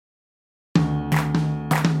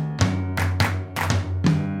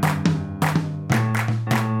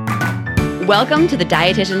Welcome to the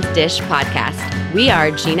Dietitian's Dish podcast. We are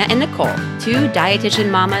Gina and Nicole, two dietitian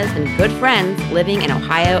mamas and good friends living in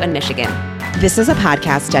Ohio and Michigan. This is a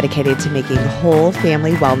podcast dedicated to making whole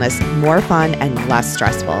family wellness more fun and less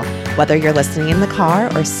stressful. Whether you're listening in the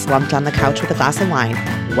car or slumped on the couch with a glass of wine,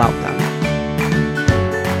 welcome.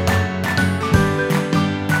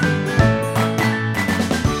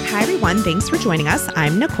 Hi, everyone. Thanks for joining us.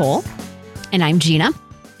 I'm Nicole. And I'm Gina.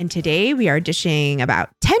 And today we are dishing about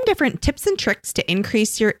 10 different tips and tricks to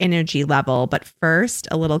increase your energy level. But first,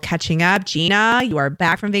 a little catching up. Gina, you are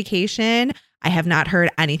back from vacation. I have not heard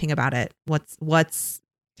anything about it.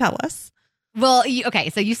 Tell us. Well, okay.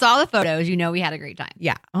 So you saw the photos. You know we had a great time.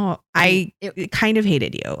 Yeah. Oh, I kind of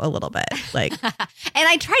hated you a little bit. And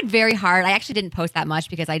I tried very hard. I actually didn't post that much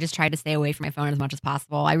because I just tried to stay away from my phone as much as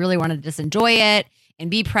possible. I really wanted to just enjoy it and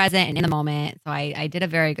be present and in the moment. So I did a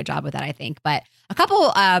very good job with that, I think. But a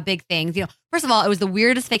couple big things. First of all, it was the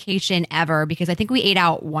weirdest vacation ever because I think we ate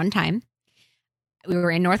out one time. We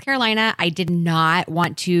were in North Carolina. I did not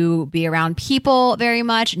want to be around people very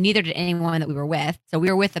much. Neither did anyone that we were with. So we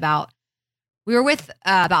were with about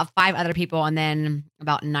 5 other people and then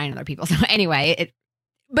about 9 other people. So anyway,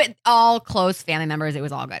 but all close family members. It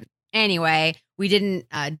was all good. Anyway, we didn't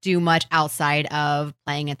do much outside of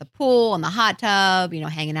playing at the pool and the hot tub,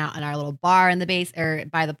 hanging out in our little bar in the base or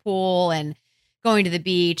by the pool and going to the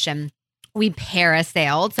beach. And we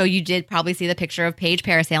parasailed. So you did probably see the picture of Paige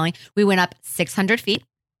parasailing. We went up 600 feet.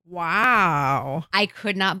 wow. I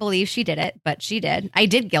could not believe she did it, but she did. I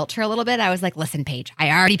did guilt her a little bit. I was like, listen, Paige,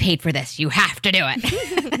 I already paid for this. You have to do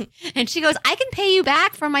it. And she goes, I can pay you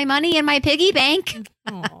back for my money in my piggy bank.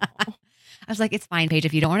 I was like, it's fine, Paige.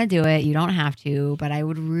 If you don't want to do it, you don't have to. But I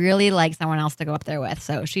would really like someone else to go up there with.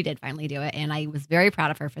 So she did finally do it. And I was very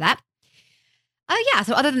proud of her for that.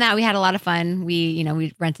 So other than that, we had a lot of fun.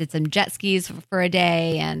 We rented some jet skis for a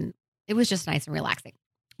day and it was just nice and relaxing.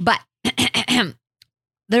 But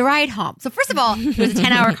the ride home. So first of all, it was a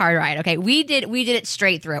 10-hour car ride. Okay. We did it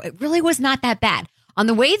straight through. It really was not that bad. On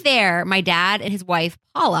the way there, my dad and his wife,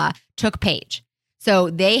 Paula, took Paige. So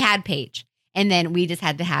they had Paige. And then we just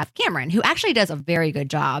had to have Cameron, who actually does a very good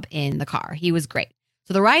job in the car. He was great.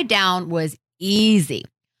 So the ride down was easy.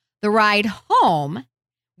 The ride home,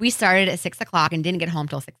 we started at 6 o'clock and didn't get home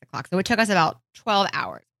till 6 o'clock. So it took us about 12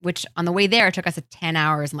 hours, which on the way there, it took us 10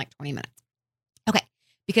 hours and like 20 minutes. Okay.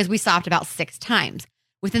 Because we stopped about 6 times.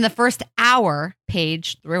 Within the first hour,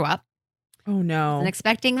 Paige threw up. Oh, no. Wasn't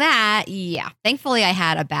expecting that. Yeah. Thankfully, I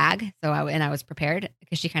had a bag. I was prepared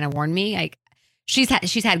because she kind of warned me. She's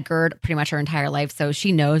had GERD pretty much her entire life, so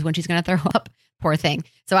she knows when she's going to throw up. Poor thing.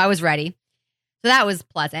 So I was ready. So that was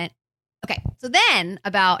pleasant. Okay. So then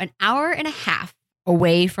about an hour and a half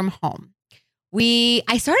away from home,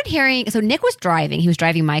 I started hearing, so Nick was driving. He was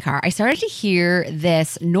driving my car. I started to hear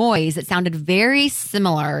this noise that sounded very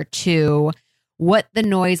similar to what the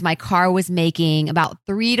noise my car was making about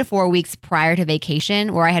 3 to 4 weeks prior to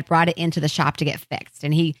vacation, where I had brought it into the shop to get fixed.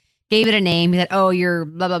 And he gave it a name. He said, oh, your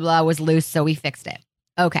blah, blah, blah was loose, so we fixed it.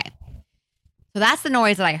 Okay. So that's the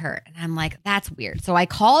noise that I heard. And I'm like, that's weird. So I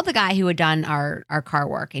called the guy who had done our car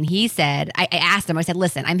work. And he said, I asked him, I said,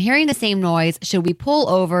 listen, I'm hearing the same noise. Should we pull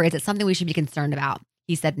over? Is it something we should be concerned about?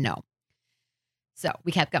 He said, no. So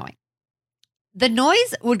we kept going. The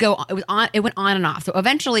noise would go, it went on and off. So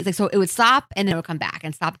eventually, so it would stop and then it would come back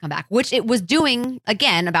and stop and come back, which it was doing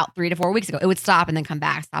again about 3 to 4 weeks ago. It would stop and then come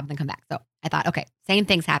back, stop and then come back. So I thought, okay, same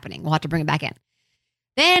thing's happening. We'll have to bring it back in.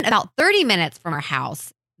 Then about 30 minutes from our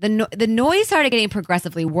house, the noise started getting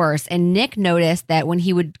progressively worse. And Nick noticed that when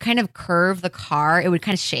he would kind of curve the car, it would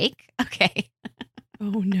kind of shake. Okay.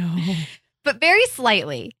 Oh, no. But very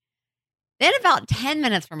slightly. Then about 10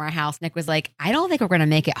 minutes from our house, Nick was like, I don't think we're going to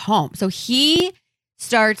make it home. So he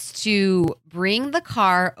starts to bring the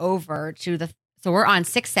car over to so we're on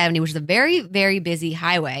 670, which is a very, very busy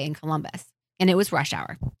highway in Columbus. And it was rush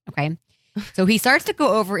hour. Okay. So he starts to go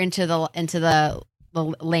over into the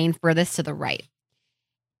lane furthest to the right.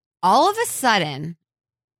 All of a sudden,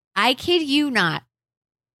 I kid you not,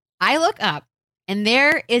 I look up and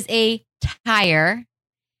there is a tire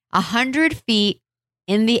 100 feet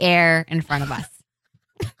in the air in front of us.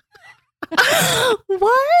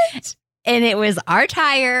 What? And it was our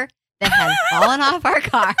tire that had fallen off our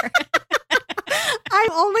car.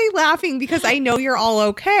 I'm only laughing because I know you're all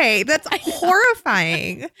okay. That's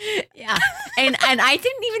horrifying. Yeah. And I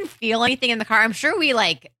didn't even feel anything in the car. I'm sure we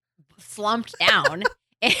slumped down.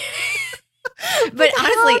 But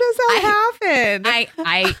honestly, how does that happen?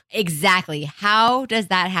 I exactly. How does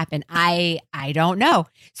that happen? I don't know.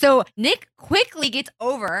 So Nick quickly gets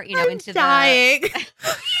over, I'm into dying.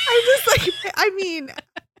 I'm just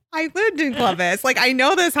I lived in Clovis. Like, I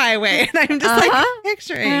know this highway. And I'm just like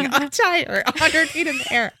picturing a tire 100 feet in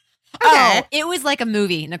the air. Okay. Oh, it was like a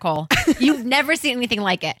movie, Nicole. You've never seen anything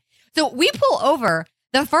like it. So we pull over.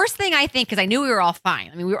 The first thing I think, because I knew we were all fine.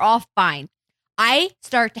 I mean, we were all fine. I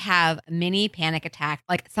start to have a mini panic attack.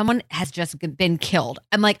 Like someone has just been killed.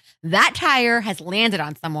 I'm like, that tire has landed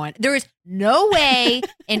on someone. There is no way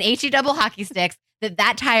in HE double hockey sticks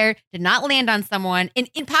that tire did not land on someone and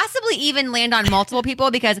possibly even land on multiple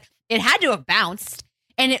people because it had to have bounced.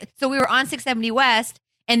 And so we were on 670 West.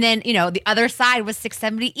 And then, you know, the other side was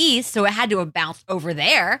 670 East. So it had to have bounced over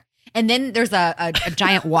there. And then there's a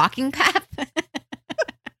giant walking path.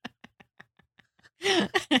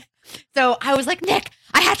 So I was like, Nick,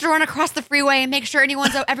 I have to run across the freeway and make sure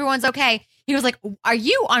everyone's okay. He was like, are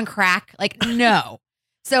you on crack? Like, no.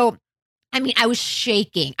 So, I mean, I was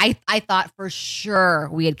shaking. I thought for sure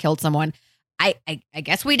we had killed someone. I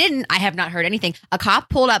guess we didn't. I have not heard anything. A cop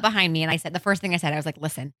pulled up behind me and the first thing I said, I was like,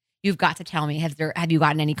 listen, you've got to tell me, have you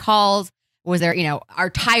gotten any calls? Was there, our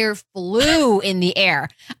tire flew in the air.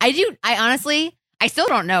 I honestly, I still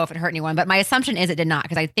don't know if it hurt anyone, but my assumption is it did not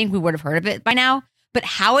because I think we would have heard of it by now. But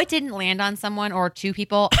how it didn't land on someone or two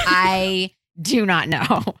people, I do not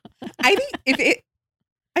know. I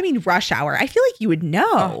think rush hour, I feel like you would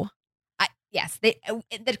know. Yes.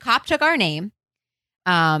 The cop took our name.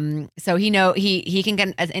 So he can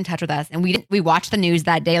get in touch with us. And we watched the news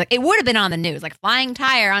that day. Like it would have been on the news, like flying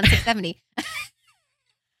tire on 670.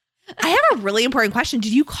 I have a really important question.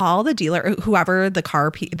 Did you call the dealer or whoever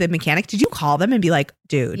the mechanic, did you call them and be like,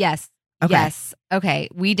 dude? Yes. Okay. Yes. Okay.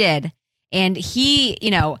 We did. And he,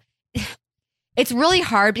 it's really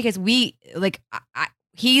hard because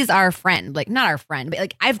he's our friend, like not our friend, but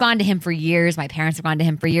like I've gone to him for years. My parents have gone to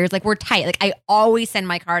him for years. Like we're tight. Like I always send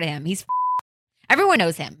my car to him. Everyone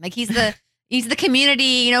knows him. Like he's the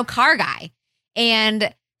community, car guy.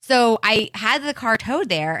 And so I had the car towed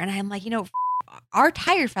there and I'm like, our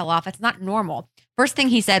tire fell off. That's not normal. First thing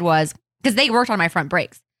he said was, because they worked on my front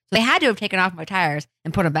brakes. So they had to have taken off my tires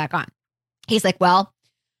and put them back on. He's like, well,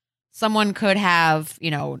 someone could have,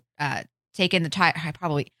 taken the tire. I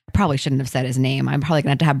probably shouldn't have said his name. I'm probably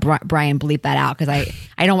going to have Brian bleep that out because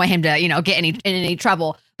I don't want him to, get in any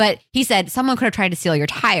trouble. But he said someone could have tried to steal your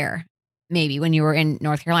tire maybe when you were in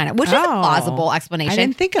North Carolina, which is a plausible explanation. I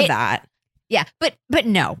didn't think of that. Yeah, but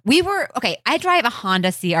no, we were, okay, I drive a Honda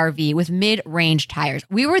CRV with mid-range tires.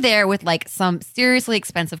 We were there with like some seriously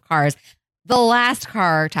expensive cars. The last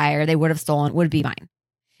car tire they would have stolen would be mine.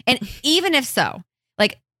 And even if so,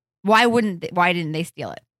 like, why didn't they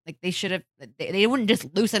steal it? Like they should have, they wouldn't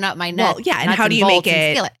just loosen up my nuts. Well, yeah, and how do you make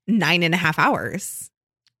it 9.5 hours?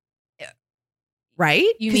 Right?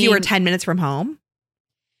 Because you were 10 minutes from home.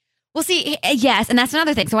 Well, see, yes, and that's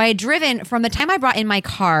another thing. So I had driven from the time I brought in my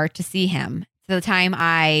car to see him to the time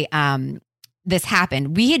this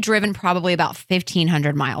happened. We had driven probably about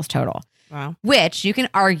 1,500 miles total. Wow. Which you can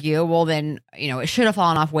argue, well, then, it should have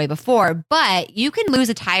fallen off way before. But you can lose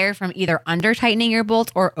a tire from either under tightening your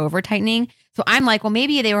bolts or over tightening. So I'm like, well,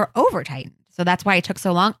 maybe they were over tightened. So that's why it took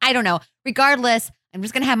so long. I don't know. Regardless, I'm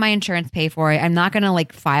just going to have my insurance pay for it. I'm not going to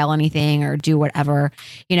like file anything or do whatever.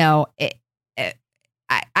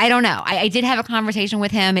 I don't know. I did have a conversation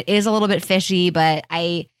with him. It is a little bit fishy, but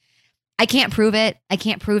I can't prove it. I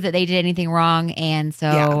can't prove that they did anything wrong. And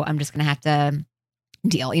so I'm just going to have to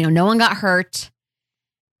deal. No one got hurt.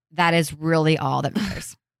 That is really all that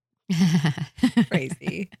matters.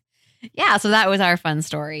 Crazy. Yeah. So that was our fun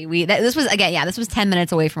story. This was 10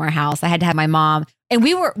 minutes away from our house. I had to have my mom, and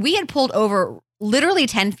we had pulled over literally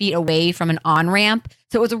 10 feet away from an on-ramp.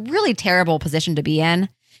 So it was a really terrible position to be in.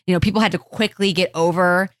 People had to quickly get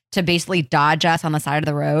over to basically dodge us on the side of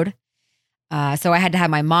the road. So I had to have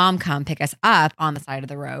my mom come pick us up on the side of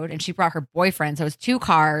the road, and she brought her boyfriend. So it was two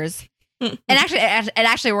cars. And actually, it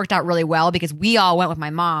actually worked out really well because we all went with my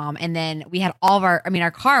mom, and then we had all of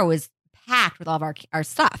our car was packed with all of our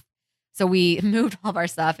stuff. So we moved all of our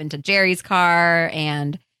stuff into Jerry's car,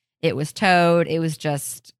 and it was towed. It was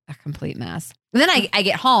just a complete mess. And then I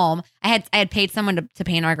get home. I had paid someone to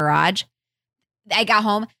paint our garage. I got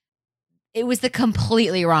home. It was the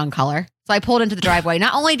completely wrong color. So I pulled into the driveway.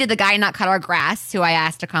 Not only did the guy not cut our grass, who I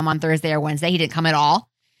asked to come on Thursday or Wednesday, he didn't come at all.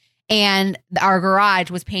 And our garage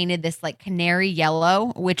was painted this like canary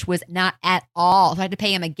yellow, which was not at all. So I had to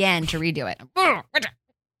pay him again to redo it.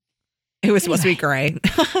 It was supposed to be gray.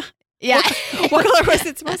 Yeah. What color was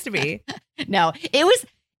it supposed to be? No, it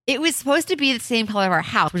was supposed to be the same color of our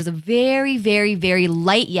house, which is a very, very, very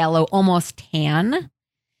light yellow, almost tan.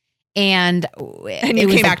 And you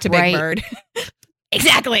came back to Big Bird.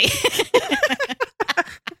 Exactly.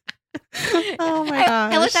 Oh my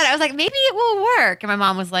gosh. I looked at it. I was like, maybe it will work. And my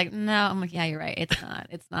mom was like, no. I'm like, yeah, you're right. It's not.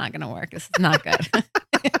 It's not going to work. This is not good.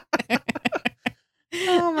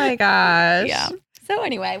 Oh my gosh. Yeah. So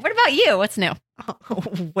anyway, what about you? What's new?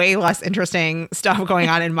 Way less interesting stuff going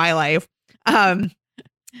on in my life.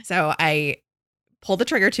 So I pulled the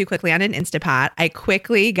trigger too quickly on an Instapot. I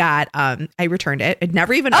quickly got, I returned it. It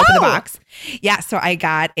never even opened the box. Yeah. So I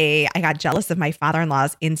got jealous of my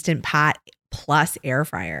father-in-law's Instant Pot plus air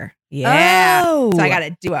fryer. Yeah. Oh. So I got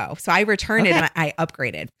a duo. So I returned it and I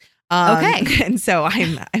upgraded. Okay. And so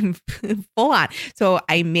I'm full on. So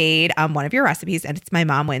I made one of your recipes, and it's my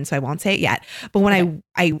mom win, so I won't say it yet. But when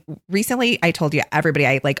I recently, I told you everybody,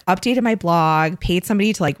 I like updated my blog, paid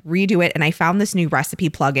somebody to like redo it, and I found this new recipe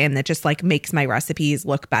plugin that just like makes my recipes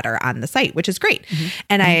look better on the site, which is great. Mm-hmm.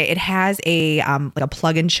 And it has a like a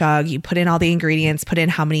plug and chug. You put in all the ingredients, put in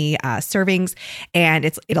how many servings, and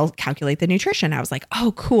it'll calculate the nutrition. I was like,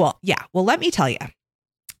 oh, cool. Yeah. Well, let me tell you.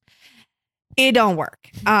 It don't work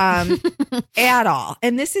at all.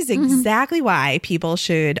 And this is exactly why people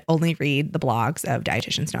should only read the blogs of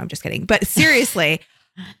dietitians. No, I'm just kidding. But seriously,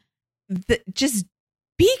 just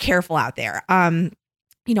be careful out there.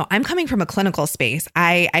 You know, I'm coming from a clinical space.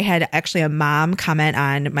 I had actually a mom comment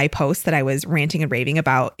on my post that I was ranting and raving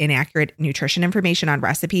about inaccurate nutrition information on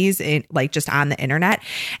recipes in like just on the internet.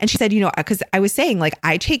 And she said, you know, because I was saying like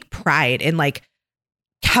I take pride in like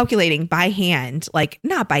calculating by hand, like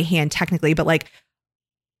not by hand technically, but like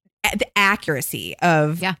the accuracy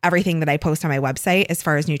of everything that I post on my website as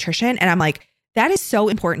far as nutrition. And I'm like, that is so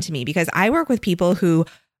important to me because I work with people who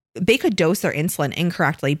they could dose their insulin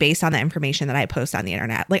incorrectly based on the information that I post on the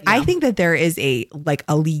internet. Like, I think that there is a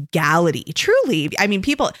legality, truly. I mean,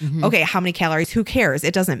 people, okay, how many calories, who cares?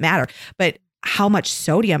 It doesn't matter. But how much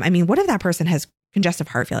sodium? I mean, what if that person has congestive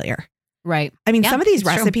heart failure? Right. I mean, some of these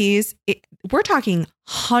recipes, we're talking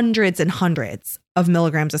hundreds and hundreds of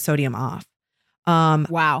milligrams of sodium off.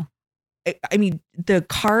 Wow. I mean, the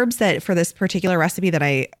carbs that for this particular recipe that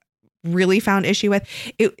I really found issue with,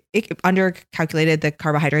 it under calculated the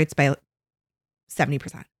carbohydrates by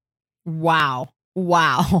 70%. Wow.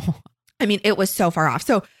 I mean, it was so far off.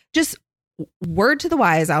 So just word to the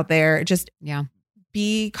wise out there, just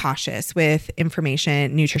be cautious with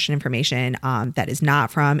information, nutrition information that is not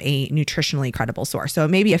from a nutritionally credible source. So it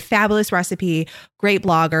may be a fabulous recipe, great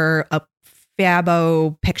blogger,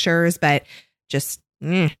 fabo pictures, but just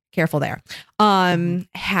careful there.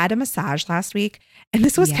 Had a massage last week, and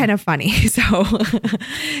this was kind of funny. So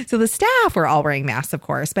the staff were all wearing masks, of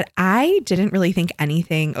course, but I didn't really think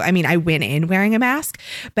anything. I mean, I went in wearing a mask,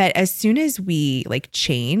 but as soon as we like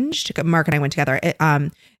changed, Mark and I went together.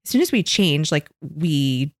 As soon as we changed, like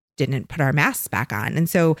we didn't put our masks back on. And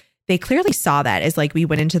so they clearly saw that as like we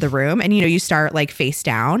went into the room and, you know, you start like face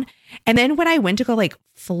down. And then when I went to go like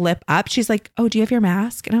flip up, she's like, oh, do you have your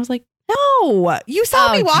mask? And I was like, no, you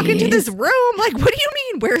saw me walk into this room. Like, what do you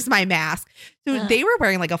mean? Where's my mask? So they were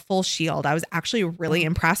wearing like a full shield. I was actually really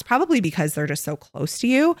impressed, probably because they're just so close to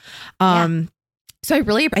you. So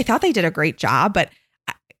I thought they did a great job, but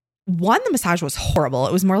the massage was horrible.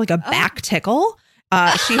 It was more like a back tickle.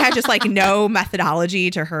 She had just like no methodology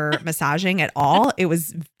to her massaging at all. It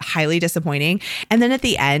was highly disappointing. And then at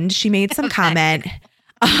the end, she made some comment.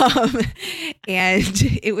 And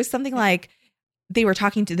it was something like the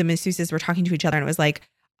masseuses were talking to each other, and it was like,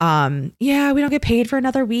 yeah, we don't get paid for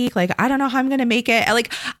another week. Like, I don't know how I'm going to make it.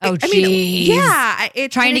 Like, I mean,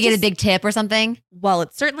 trying to get a big tip or something. Well,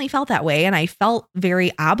 it certainly felt that way. And I felt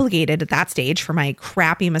very obligated at that stage for my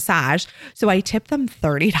crappy massage. So I tipped them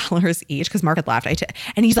 $30 each because Mark had left.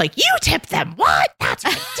 And he's like, you tipped them? What? That's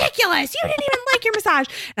ridiculous. You didn't even like your massage.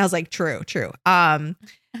 And I was like, true.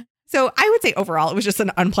 So I would say overall, it was just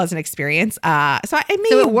an unpleasant experience. So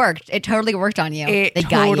it worked. It totally worked on you.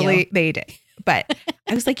 They did. But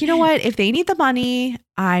I was like, you know what? If they need the money,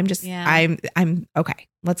 I'm okay.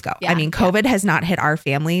 Let's go. I mean, COVID has not hit our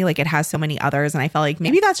family like it has so many others. And I felt like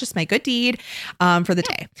maybe that's just my good deed for the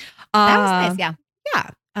day. That was nice. Yeah.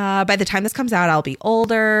 Yeah. By the time this comes out, I'll be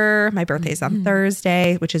older. My birthday's on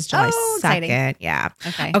Thursday, which is July 2nd. Exciting. Yeah.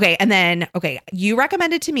 Okay. And then, you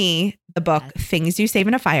recommended to me the book, Things You Save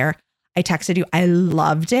in a Fire. I texted you. I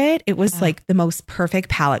loved it. It was like the most perfect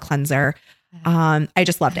palate cleanser. I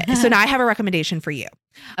just loved it. So now I have a recommendation for you.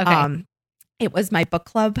 Okay. It was my book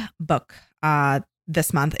club book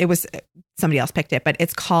this month. It was somebody else picked it, but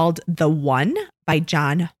it's called The One by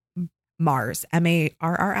John Marrs,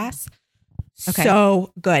 Marrs. Okay.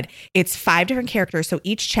 So good. It's 5 different characters. So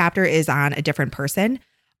each chapter is on a different person.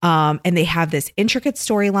 And they have this intricate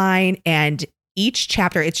storyline, and each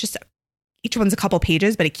chapter, each one's a couple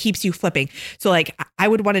pages, but it keeps you flipping. So like I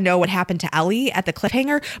would want to know what happened to Ellie at the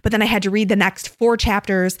cliffhanger, but then I had to read the next 4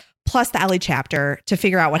 chapters plus the Ellie chapter to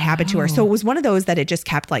figure out what happened to her. So it was one of those that it just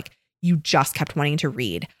kept like, you just kept wanting to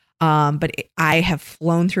read. I have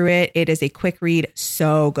flown through it. It is a quick read.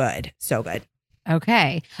 So good. So good.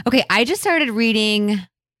 Okay. I just started reading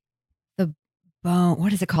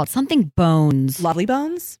what is it called? Something Bones. Lovely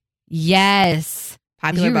Bones? Yes.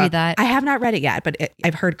 Popular Did you book. read that? I have not read it yet, but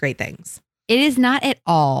I've heard great things. It is not at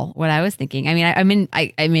all what I was thinking. I mean,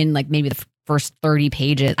 I'm in like maybe the first 30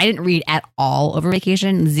 pages. I didn't read at all over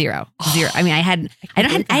vacation. Zero. I mean, I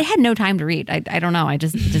had no time to read. I don't know. I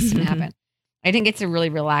just didn't happen. I didn't get to really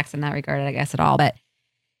relax in that regard, I guess, at all. But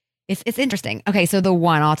it's interesting. Okay, so the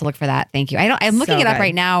one, I'll have to look for that. Thank you. I'm looking it up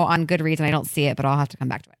right now on Goodreads and I don't see it, but I'll have to come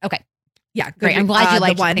back to it. Okay. Yeah, great. I'm glad you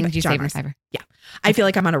like the things you saved in Fiverr. Yeah, I feel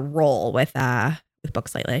like I'm on a roll with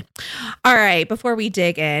books lately. All right, before we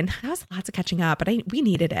dig in, that was lots of catching up, but we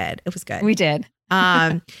needed it. It was good. We did.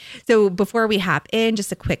 So before we hop in,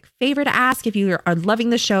 just a quick favor to ask: if you are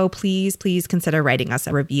loving the show, please consider writing us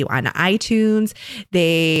a review on iTunes.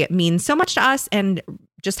 They mean so much to us and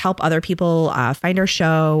just help other people find our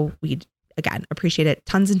show. We again appreciate it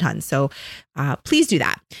tons and tons. So please do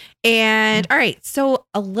that. And all right, so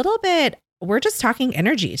a little bit, we're just talking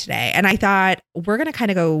energy today, and I thought we're going to kind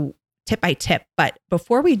of go tip by tip. But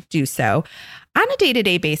before we do so, on a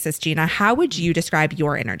day-to-day basis, Gina, how would you describe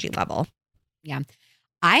your energy level? Yeah,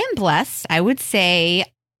 I am blessed. I would say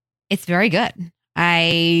it's very good.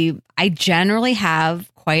 I generally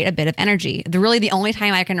have quite a bit of energy. The only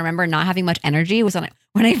time I can remember not having much energy was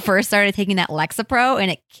when I first started taking that Lexapro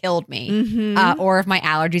and it killed me. Mm-hmm. Or if my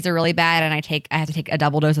allergies are really bad and I have to take a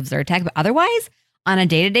double dose of Zyrtec. But otherwise, on a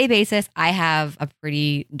day-to-day basis, I have a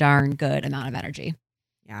pretty darn good amount of energy.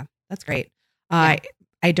 Yeah, that's great.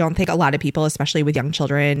 I don't think a lot of people, especially with young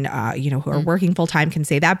children, who are working full time, can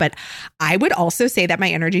say that. But I would also say that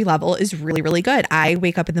my energy level is really, really good. I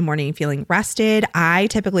wake up in the morning feeling rested. I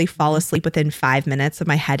typically fall asleep within 5 minutes of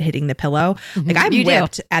my head hitting the pillow. Like I'm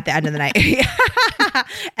whipped at the end of the night.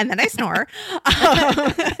 And then I snore.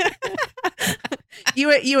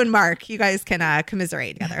 You and Mark, you guys can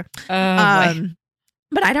commiserate together.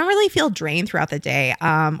 But I don't really feel drained throughout the day,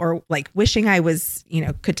 or like wishing I was,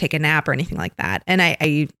 could take a nap or anything like that. And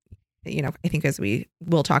I think as we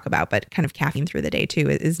will talk about, but kind of caffeine through the day too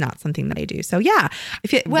is not something that I do. So yeah,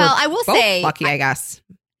 I will say lucky, I guess.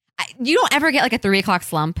 You don't ever get like a 3 o'clock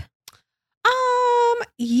slump.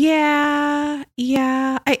 Yeah.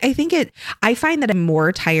 I think I find that I'm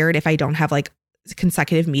more tired if I don't have like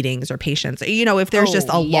consecutive meetings or patients, if there's just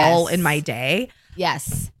a lull in my day.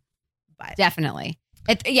 Yes, but definitely.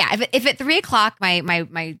 If at 3 o'clock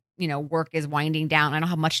my work is winding down, I don't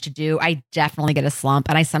have much to do, I definitely get a slump,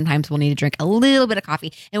 and I sometimes will need to drink a little bit of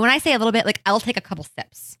coffee. And when I say a little bit, like I'll take a couple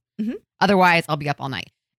sips. Mm-hmm. Otherwise, I'll be up all night.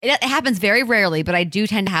 It happens very rarely, but I do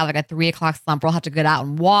tend to have like a 3 o'clock slump where I'll have to get out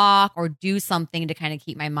and walk or do something to kind of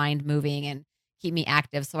keep my mind moving and keep me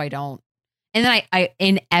active, so I don't. And then I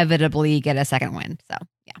inevitably get a second wind. So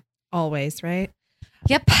yeah, always, right?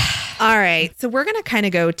 Yep. All right. So we're going to kind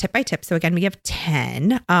of go tip by tip. So again, we have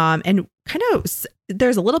 10 and kind of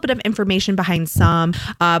there's a little bit of information behind some,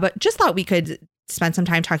 but just thought we could spend some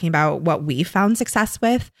time talking about what we found success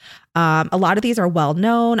with. A lot of these are well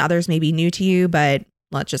known. Others may be new to you, but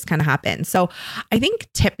let's just kind of hop in. So I think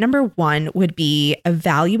tip number 1 would be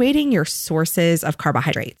evaluating your sources of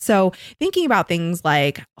carbohydrates. So thinking about things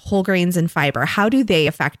like whole grains and fiber, how do they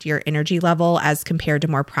affect your energy level as compared to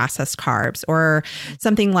more processed carbs? Or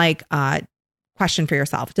something like question for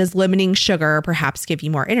yourself, does limiting sugar perhaps give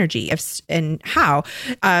you more energy? And how?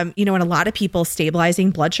 And a lot of people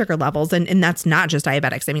stabilizing blood sugar levels, and that's not just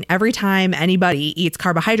diabetics. I mean, every time anybody eats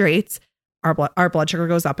carbohydrates, our blood sugar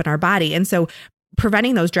goes up in our body. And so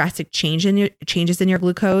preventing those drastic changes in your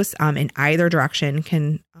glucose in either direction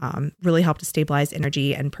can really help to stabilize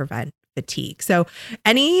energy and prevent fatigue. So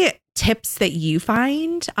any tips that you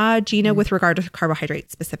find, Gina, with regard to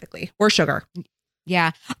carbohydrates specifically or sugar?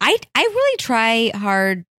 Yeah, I really try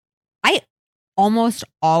hard. I almost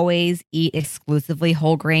always eat exclusively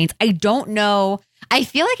whole grains. I don't know. I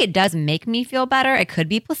feel like it does make me feel better. It could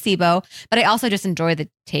be placebo, but I also just enjoy the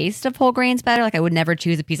taste of whole grains better. Like I would never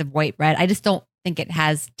choose a piece of white bread. I just don't think it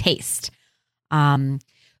has taste. But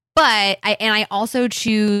I also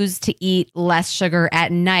choose to eat less sugar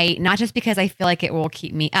at night, not just because I feel like it will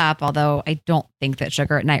keep me up, although I don't think that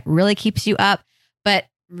sugar at night really keeps you up, but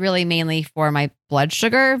really mainly for my blood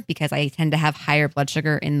sugar, because I tend to have higher blood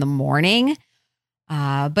sugar in the morning.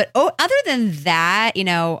 But other than that,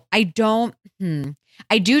 I don't,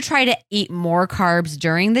 I do try to eat more carbs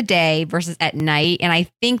during the day versus at night. And I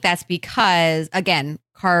think that's because, again,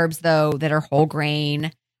 carbs, though, that are whole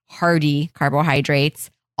grain, hearty carbohydrates,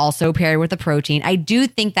 also paired with the protein. I do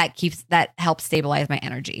think that helps stabilize my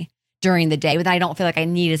energy during the day, but I don't feel like I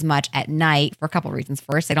need as much at night for a couple of reasons.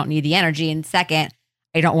 First, I don't need the energy. And second,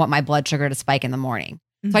 I don't want my blood sugar to spike in the morning.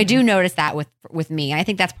 So I do notice that with me. And I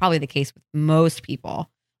think that's probably the case with most people.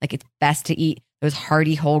 Like it's best to eat those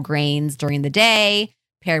hearty whole grains during the day,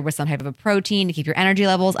 paired with some type of a protein to keep your energy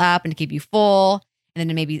levels up and to keep you full. And then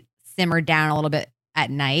to maybe simmer down a little bit at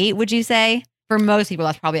night, would you say? For most people,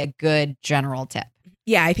 that's probably a good general tip.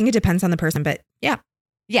 Yeah, I think it depends on the person, but yeah.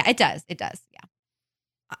 Yeah, it does. It does. Yeah.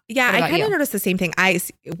 Yeah, I kind of noticed the same thing.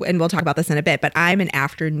 And we'll talk about this in a bit, but I'm an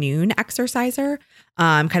afternoon exerciser,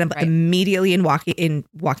 kind of immediately walking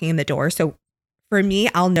in the door. So for me,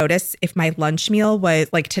 I'll notice if my lunch meal was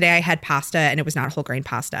like today, I had pasta and it was not whole grain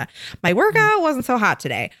pasta. My workout wasn't so hot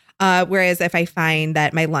today. Whereas if I find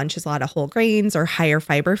that my lunch is a lot of whole grains or higher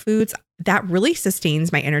fiber foods, that really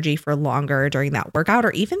sustains my energy for longer during that workout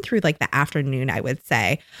or even through like the afternoon, I would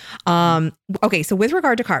say. Okay, so with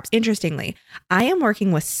regard to carbs, interestingly, I am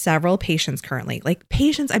working with several patients currently, like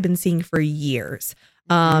patients I've been seeing for years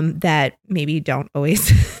that maybe don't always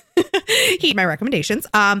heed my recommendations.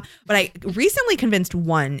 But I recently convinced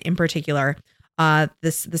one in particular.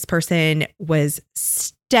 This person was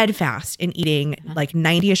steadfast in eating like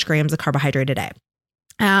 90-ish grams of carbohydrate a day.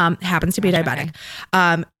 Happens to be diabetic.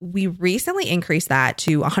 We recently increased that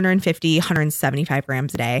to 150, 175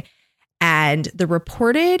 grams a day. And the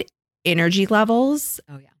reported energy levels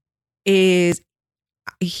is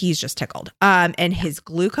he's just tickled. And his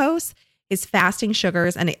glucose, his fasting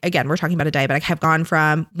sugars, and again, we're talking about a diabetic, have gone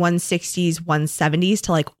from 160s, 170s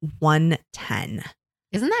to like 110.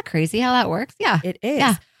 Isn't that crazy how that works? Yeah, it is.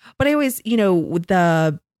 Yeah. But I always, with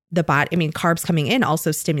the body, I mean, carbs coming in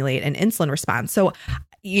also stimulate an insulin response. So,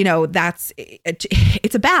 it's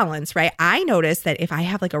a balance, right? I noticed that if I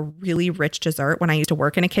have like a really rich dessert, when I used to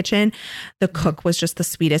work in a kitchen, the cook was just the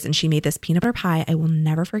sweetest and she made this peanut butter pie. I will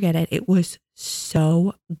never forget it. It was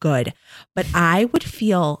so good, but I would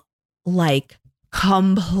feel like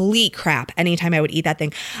complete crap anytime I would eat that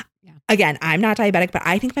thing. Again, I'm not diabetic, but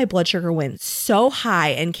I think my blood sugar went so high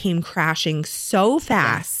and came crashing so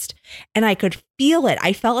fast and I could feel it.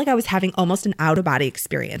 I felt like I was having almost an out of body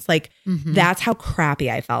experience. Like that's how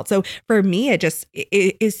crappy I felt. So for me, as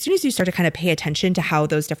soon as you start to kind of pay attention to how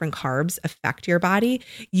those different carbs affect your body,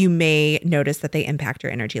 you may notice that they impact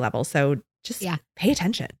your energy level. So just pay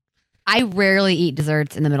attention. I rarely eat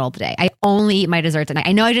desserts in the middle of the day. I only eat my desserts at night.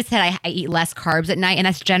 I know I just said I eat less carbs at night, and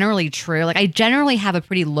that's generally true. Like I generally have a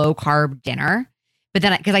pretty low carb dinner, but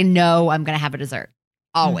then because I know I'm going to have a dessert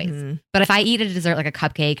always. But if I eat a dessert like a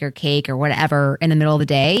cupcake or cake or whatever in the middle of the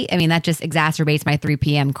day, I mean, that just exacerbates my 3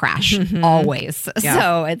 p.m. crash always. Yeah.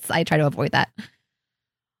 So I try to avoid that.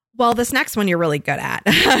 Well, this next one you're really good at.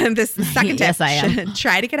 This second tip, yes, I am.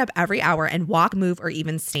 Try to get up every hour and walk, move, or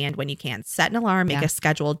even stand when you can. Set an alarm, make a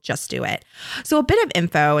schedule, just do it. So a bit of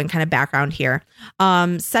info and kind of background here.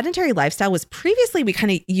 Sedentary lifestyle was previously, we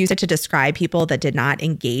kind of used it to describe people that did not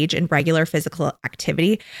engage in regular physical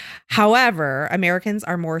activity. However, Americans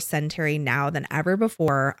are more sedentary now than ever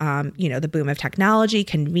before. The boom of technology,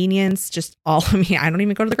 convenience, just all, I don't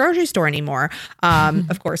even go to the grocery store anymore.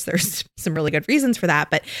 Of course, there's some really good reasons for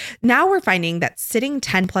that, but now we're finding that sitting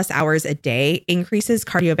 10 plus hours a day increases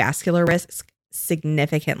cardiovascular risk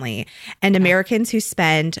significantly. And Americans who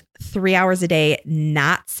spend 3 hours a day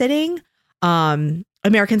not sitting,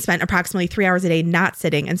 Americans spent approximately 3 hours a day not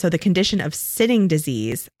sitting. And so the condition of sitting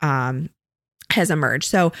disease has emerged.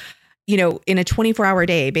 So, in a 24-hour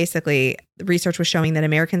day, basically, the research was showing that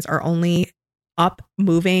Americans are only up,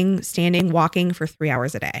 moving, standing, walking for 3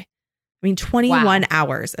 hours a day. 21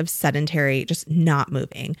 hours of sedentary, just not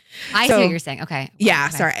moving. I see what you're saying. Okay. Yeah.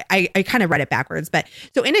 Okay. Sorry. I kind of read it backwards. But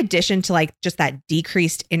so in addition to like just that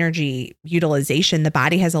decreased energy utilization, the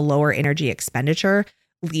body has a lower energy expenditure,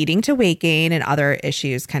 leading to weight gain and other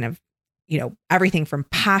issues, kind of, everything from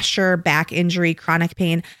posture, back injury, chronic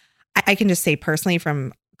pain. I can just say personally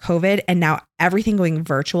from COVID and now everything going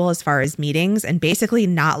virtual as far as meetings and basically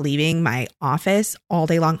not leaving my office all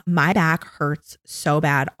day long, my back hurts so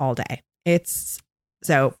bad all day.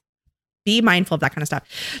 So be mindful of that kind of stuff.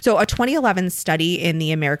 So a 2011 study in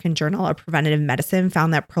the American Journal of Preventive Medicine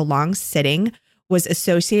found that prolonged sitting was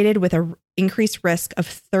associated with an increased risk of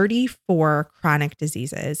 34 chronic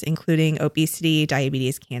diseases, including obesity,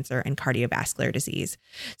 diabetes, cancer, and cardiovascular disease.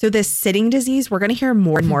 So this sitting disease, we're going to hear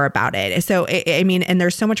more and more about it. So, and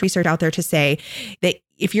there's so much research out there to say that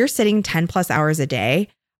if you're sitting 10 plus hours a day,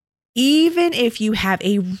 even if you have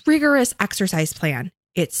a rigorous exercise plan,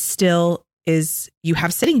 it still is, you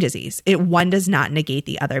have sitting disease. One does not negate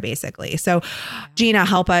the other, basically. So Gina,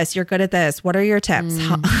 help us. You're good at this. What are your tips?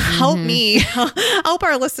 Help me, help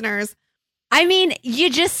our listeners. I mean, you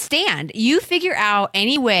just stand. You figure out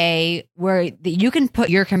any way where you can put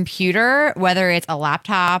your computer, whether it's a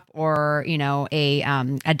laptop or,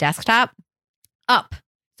 a desktop, up.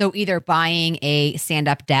 So either buying a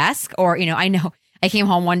stand-up desk or, I know I came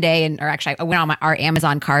home one day I went on our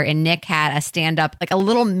Amazon cart and Nick had a stand-up, like a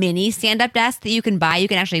little mini stand-up desk that you can buy. You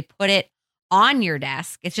can actually put it on your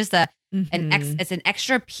desk. It's just it's an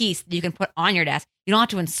extra piece that you can put on your desk. You don't have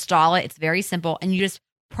to install it. It's very simple. And you just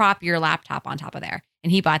prop your laptop on top of there.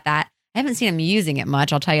 And he bought that. I haven't seen him using it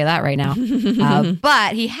much. I'll tell you that right now.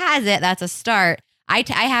 But he has it. That's a start. I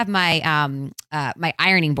have my my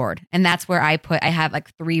ironing board, and that's where I have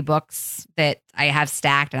like 3 books that I have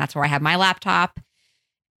stacked, and that's where I have my laptop.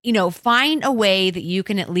 Find a way that you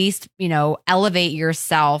can at least, elevate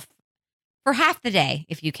yourself for half the day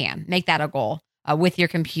if you can. Make that a goal with your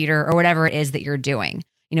computer or whatever it is that you're doing.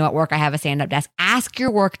 At work, I have a stand-up desk. Ask your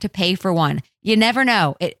work to pay for one. You never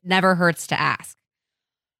know. It never hurts to ask.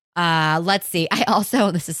 Let's see. I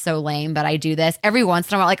also, this is so lame, but I do this every once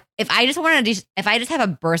in a while. Like if I just have a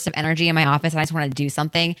burst of energy in my office and I just want to do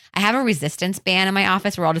something, I have a resistance band in my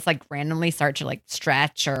office where I'll just like randomly start to like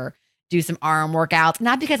stretch or do some arm workouts.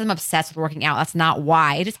 Not because I'm obsessed with working out. That's not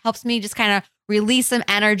why. It just helps me just kind of release some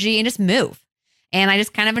energy and just move. And I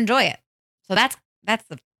just kind of enjoy it. So that's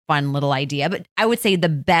the fun little idea. But I would say the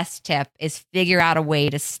best tip is figure out a way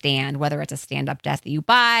to stand, whether it's a stand-up desk that you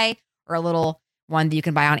buy or a little one that you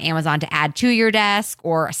can buy on Amazon to add to your desk,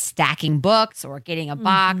 or stacking books or getting a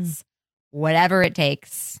box, whatever it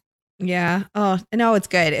takes. Yeah. Oh, no, it's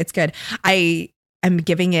good. It's good. I'm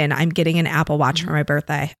getting an Apple Watch for my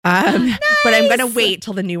birthday. Nice. But I'm going to wait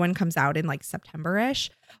till the new one comes out in like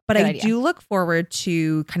September-ish. But Good I idea. do look forward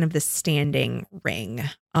to kind of the standing ring.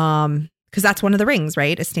 Because that's one of the rings,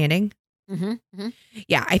 right? A standing.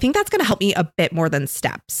 Yeah. I think that's going to help me a bit more than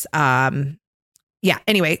steps. Yeah.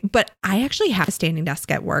 Anyway, but I actually have a standing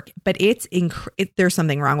desk at work, but there's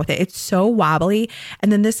something wrong with it. It's so wobbly.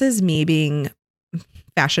 And then this is me being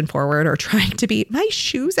fashion forward or trying to be, my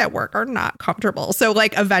shoes at work are not comfortable. So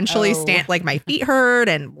like eventually like my feet hurt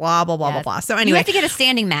and blah, blah, blah, blah, blah. So anyway, you have to get a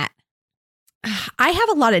standing mat. I have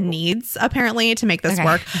a lot of needs apparently to make this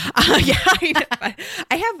work. Yeah,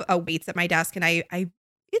 I have weights at my desk, and I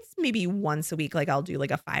it's maybe once a week. Like I'll do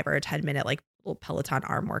like a 5 or a 10 minute like little Peloton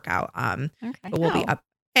arm workout. But we'll be up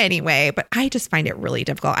anyway. But I just find it really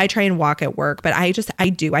difficult. I try and walk at work, but I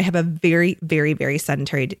have a very, very, very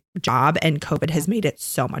sedentary job, and COVID has made it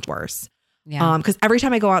so much worse. Yeah. Because every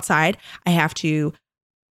time I go outside, I have to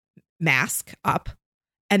mask up.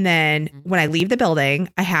 And then when I leave the building,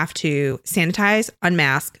 I have to sanitize,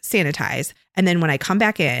 unmask, sanitize. And then when I come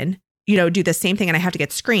back in, do the same thing. And I have to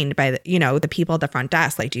get screened by the people at the front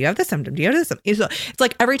desk. Like, do you have this symptom? Do you have this symptom? It's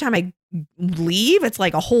like every time I leave, it's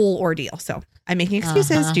like a whole ordeal. So I'm making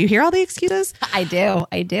excuses. Do you hear all the excuses? I do.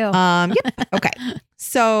 Yeah. Okay.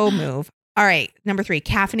 So move. All right. Number 3,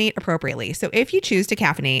 caffeinate appropriately. So if you choose to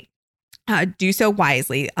caffeinate, do so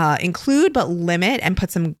wisely. Include but limit, and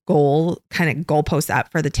put some goalposts up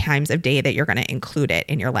for the times of day that you're going to include it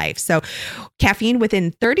in your life. So caffeine,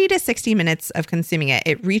 within 30 to 60 minutes of consuming it,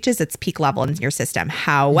 it reaches its peak level in your system.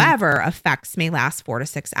 However, effects may last 4 to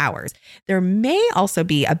 6 hours. There may also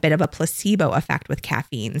be a bit of a placebo effect with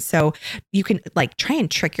caffeine. So you can like try and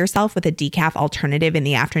trick yourself with a decaf alternative in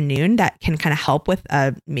the afternoon that can kind of help with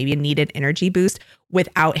maybe a needed energy boost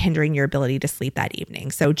without hindering your ability to sleep that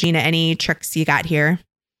evening. So Gina, any tricks you got here?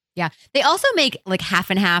 Yeah. They also make like half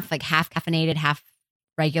and half, like half caffeinated, half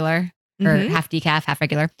regular, or half decaf, half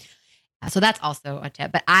regular. So that's also a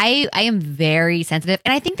tip. But I am very sensitive.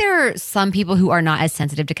 And I think there are some people who are not as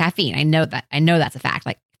sensitive to caffeine. I know that's a fact.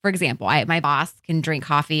 Like, for example, my boss can drink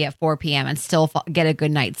coffee at 4 p.m. and still get a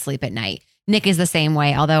good night's sleep at night. Nick is the same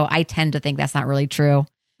way, although I tend to think that's not really true.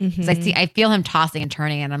 Because I feel him tossing and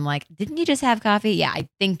turning, and I'm like, didn't you just have coffee? Yeah, I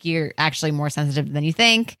think you're actually more sensitive than you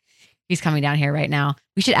think. He's coming down here right now.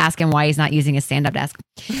 We should ask him why he's not using a stand-up desk.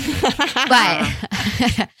 But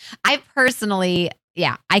I personally,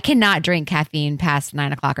 I cannot drink caffeine past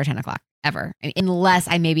 9 o'clock or 10 o'clock ever, unless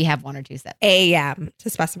I maybe have 1 or 2 sips. A.M. to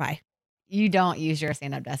specify. You don't use your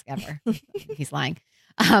stand-up desk ever. He's lying.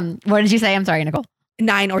 What did you say? I'm sorry, Nicole.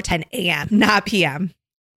 9 or 10 a.m., not p.m.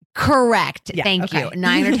 Correct. Yeah, Thank you.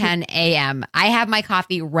 9 or 10 a.m. I have my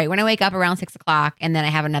coffee right when I wake up around 6 o'clock. And then I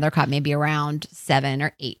have another cup maybe around 7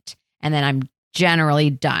 or 8. And then I'm generally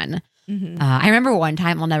done. I remember one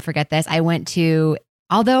time, I'll never forget this. I went to,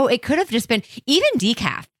 although it could have just been even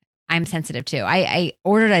decaf. I'm sensitive to. I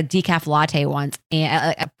ordered a decaf latte once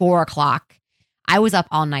at 4:00. I was up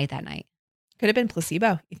all night that night. Could have been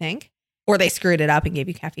placebo, you think? Or they screwed it up and gave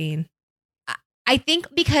you caffeine. I think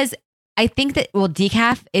because I think that,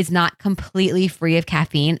 decaf is not completely free of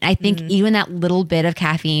caffeine. I think even that little bit of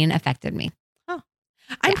caffeine affected me. Oh,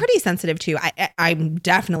 I'm pretty sensitive too. I'm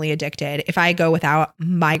definitely addicted. If I go without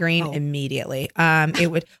migraine immediately,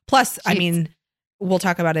 it would. Plus, I mean, we'll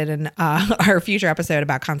talk about it in our future episode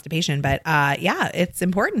about constipation. But yeah, it's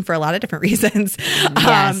important for a lot of different reasons.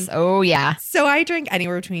 Yes. Oh, yeah. So I drink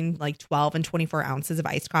anywhere between like 12 and 24 ounces of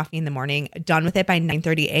iced coffee in the morning, done with it by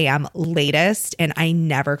 9:30 a.m. latest. And I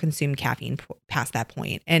never consume caffeine past that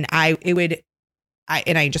point. And I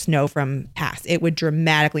just know from past, it would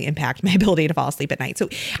dramatically impact my ability to fall asleep at night. So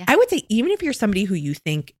I would say, even if you're somebody who you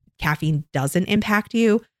think caffeine doesn't impact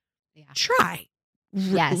you, try.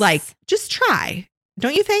 Yes. Like, just try.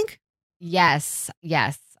 Don't you think? Yes.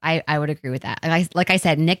 I would agree with that. Like I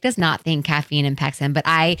said, Nick does not think caffeine impacts him, but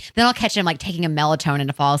then I'll catch him like taking a melatonin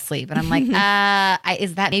to fall asleep. And I'm like,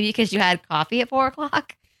 is that maybe because you had coffee at 4:00?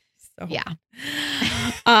 So. Yeah.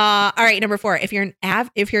 All right. Number 4, if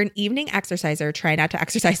you're an evening exerciser, try not to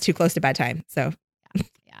exercise too close to bedtime. So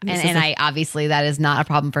and I obviously that is not a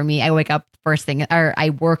problem for me. I wake up first thing, or I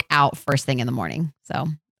work out first thing in the morning. So,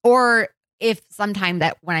 or if sometime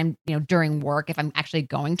that when I'm, during work, if I'm actually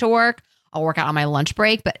going to work, I'll work out on my lunch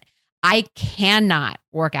break, but I cannot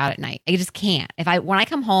work out at night. I just can't. When I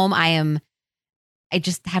come home, I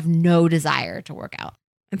just have no desire to work out.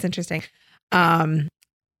 That's interesting.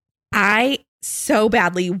 I so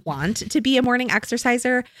badly want to be a morning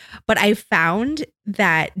exerciser, but I found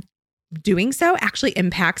that doing so actually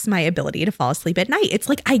impacts my ability to fall asleep at night. It's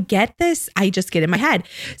like, I get this, I just get in my head.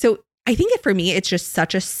 So I think for me, it's just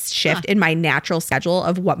such a shift in my natural schedule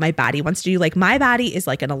of what my body wants to do. Like, my body is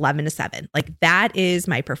like an 11 to 7. Like, that is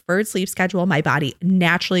my preferred sleep schedule. My body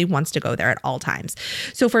naturally wants to go there at all times.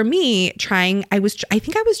 So for me, I think I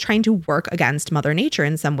was trying to work against Mother Nature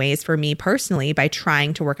in some ways for me personally by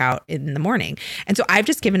trying to work out in the morning. And so I've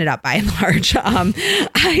just given it up by and large.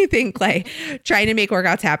 I think like trying to make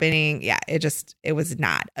workouts happening. Yeah, it was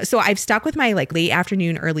not. So I've stuck with my like late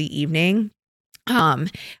afternoon, early evening.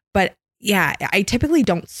 But yeah, I typically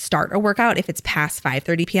don't start a workout if it's past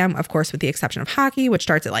 5:30 p.m., of course, with the exception of hockey, which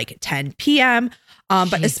starts at like 10 p.m.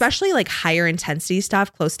 But especially like higher intensity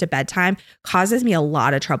stuff close to bedtime causes me a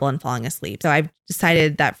lot of trouble in falling asleep. So I've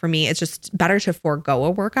decided that for me, it's just better to forego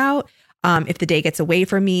a workout if the day gets away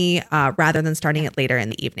from me rather than starting it later in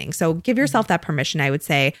the evening. So give yourself that permission, I would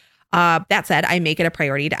say. That said, I make it a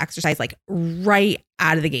priority to exercise like right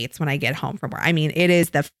out of the gates when I get home from work. I mean, it is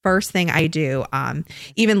the first thing I do.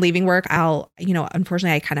 Even leaving work,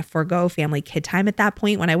 unfortunately, I kind of forego family kid time at that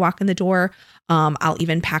point when I walk in the door. I'll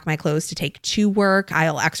even pack my clothes to take to work.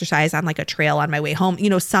 I'll exercise on like a trail on my way home,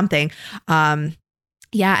 something.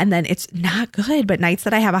 Yeah. And then it's not good. But nights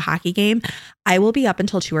that I have a hockey game, I will be up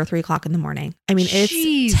until 2 or 3 o'clock in the morning. I mean,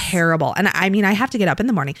 it's terrible. And I mean, I have to get up in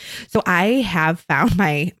the morning. So I have found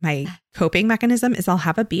my coping mechanism is I'll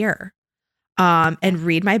have a beer and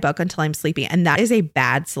read my book until I'm sleepy. And that is a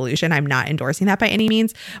bad solution. I'm not endorsing that by any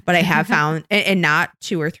means, but I have found, and not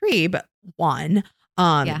 2 or 3, but 1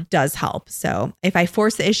 does help. So if I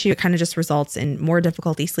force the issue, it kind of just results in more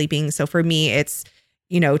difficulty sleeping. So for me, it's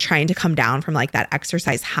trying to come down from like that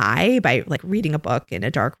exercise high by like reading a book in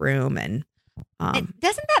a dark room. And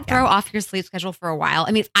doesn't that throw off your sleep schedule for a while?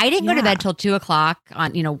 I mean, if I didn't go to bed till 2 o'clock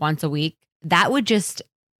on, once a week, that would just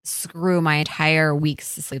screw my entire week's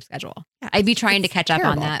sleep schedule. Yeah, I'd be trying to catch up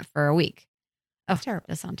on that for a week. Oh, terrible.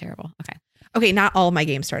 That sounds terrible. Okay. Not all my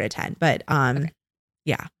games start at 10, but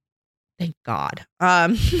yeah. Thank God.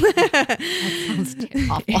 That sounds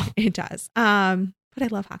awful. It does. But I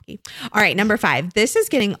love hockey. All right. Number 5. This is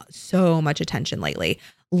getting so much attention lately.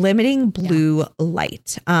 Limiting blue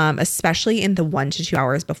light, especially in the 1 to 2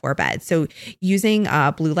 hours before bed. So using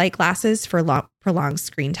blue light glasses for prolonged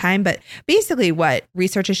screen time. But basically what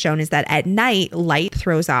research has shown is that at night, light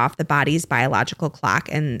throws off the body's biological clock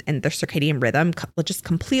and the circadian rhythm just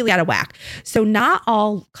completely out of whack. So not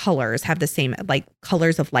all colors have the same, like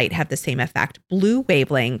colors of light have the same effect. Blue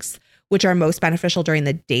wavelengths, which are most beneficial during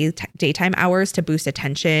the daytime hours to boost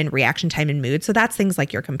attention, reaction time, and mood. So that's things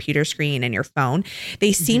like your computer screen and your phone.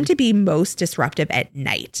 They seem to be most disruptive at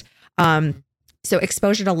night. So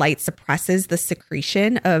exposure to light suppresses the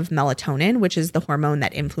secretion of melatonin, which is the hormone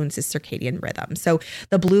that influences circadian rhythm. So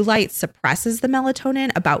the blue light suppresses the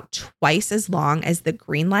melatonin about twice as long as the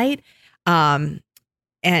green light. And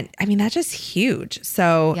I mean, that's just huge.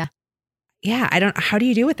 So yeah, how do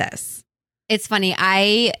you do with this? It's funny.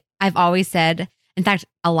 I've always said, In fact,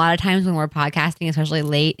 a lot of times when we're podcasting, especially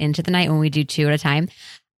late into the night when we do 2 at a time,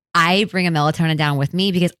 I bring a melatonin down with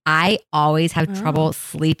me because I always have trouble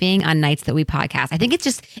sleeping on nights that we podcast. I think it's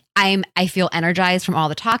just I feel energized from all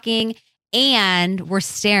the talking, and we're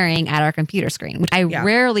staring at our computer screen, which I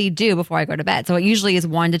rarely do before I go to bed. So it usually is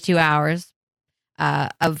 1 to 2 hours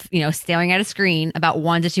of staring at a screen, about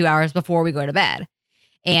 1 to 2 hours before we go to bed.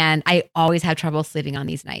 And I always have trouble sleeping on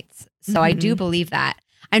these nights. So I do believe that.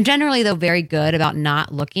 I'm generally, though, very good about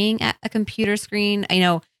not looking at a computer screen. I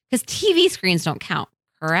know because TV screens don't count,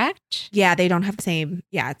 correct? Yeah, they don't have the same.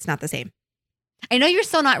 Yeah, it's not the same. I know you're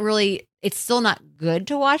still not really, it's still not good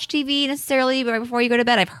to watch TV necessarily right before you go to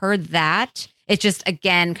bed. I've heard that. It's just,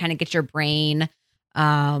 again, kind of gets your brain.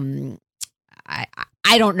 I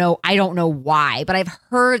don't know why, but I've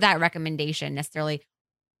heard that recommendation necessarily.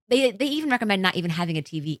 They even recommend not even having a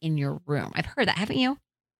TV in your room. I've heard that, haven't you?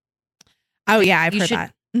 Oh, yeah, I've heard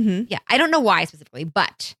that. Mm-hmm. Yeah, I don't know why specifically,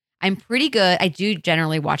 but I'm pretty good. I do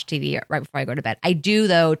generally watch TV right before I go to bed. I do,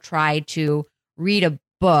 though, try to read a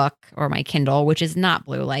book or my Kindle, which is not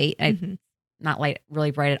blue light, not light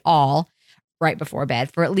really bright at all, right before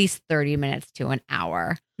bed for at least 30 minutes to an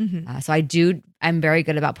hour. So I'm very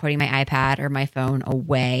good about putting my iPad or my phone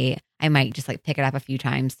away. I might just pick it up a few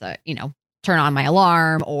times to, turn on my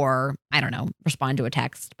alarm or I don't know, respond to a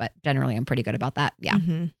text, but generally I'm pretty good about that. Yeah.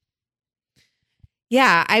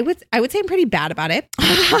 Yeah, I would say I'm pretty bad about it.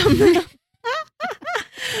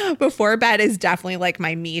 Before bed is definitely like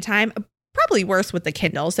my me time. Probably worse with the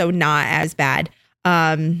Kindle, so not as bad.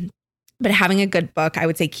 But having a good book, I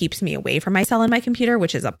would say, keeps me away from my cell and my computer,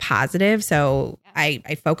 which is a positive. So I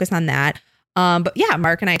focus on that. But yeah,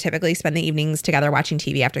 Mark and I typically spend the evenings together watching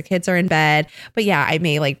TV after kids are in bed. But yeah, I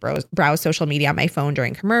may browse social media on my phone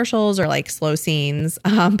during commercials or slow scenes.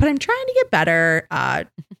 But I'm trying to get better.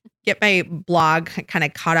 Get my blog kind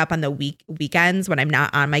of caught up on the weekends when I'm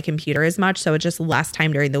not on my computer as much. So it's just less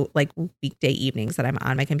time during the weekday evenings that I'm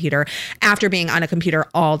on my computer after being on a computer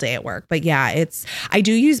all day at work. But yeah, I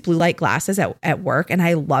do use blue light glasses at work and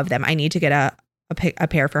I love them. I need to get a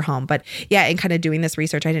pair for home. But yeah, and kind of doing this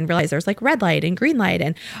research, I didn't realize there's red light and green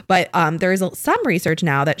light. But there's some research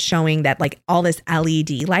now that's showing that all this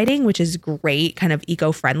LED lighting, which is great, kind of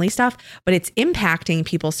eco-friendly stuff, but it's impacting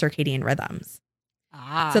people's circadian rhythms.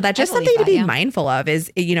 So that's just something to be mindful of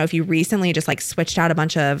is, if you recently just switched out a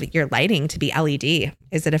bunch of your lighting to be LED,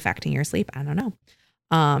 is it affecting your sleep? I don't know.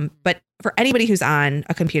 But for anybody who's on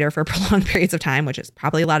a computer for prolonged periods of time, which is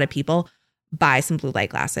probably a lot of people, buy some blue light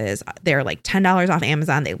glasses. They're $10 off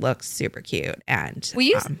Amazon. They look super cute. And will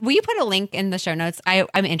you put a link in the show notes?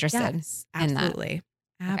 I'm interested. Yes, absolutely.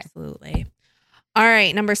 In that. Absolutely. Okay. All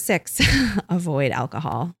right. Number 6, avoid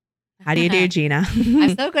alcohol. How do you do, Gina?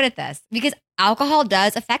 I'm so good at this because alcohol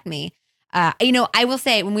does affect me. I will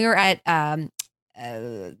say when we were at where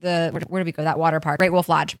did we go? That water park, Great Wolf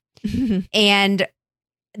Lodge. And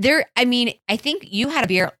I think you had a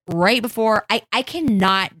beer right before. I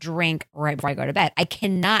cannot drink right before I go to bed. I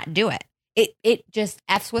cannot do it. It just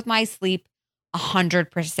F's with my sleep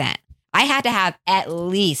 100%. I had to have at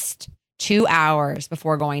least 2 hours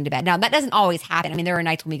before going to bed. Now, that doesn't always happen. There are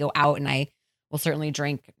nights when we go out and I will certainly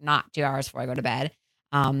drink not 2 hours before I go to bed.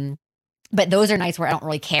 But those are nights where I don't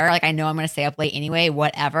really care. I know I'm going to stay up late anyway,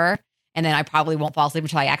 whatever. And then I probably won't fall asleep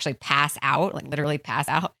until I actually pass out, literally pass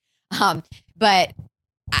out. But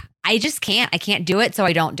I just can't. I can't do it, so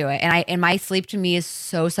I don't do it. And my sleep to me is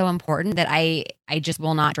so important that I just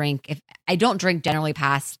will not drink. If I don't drink generally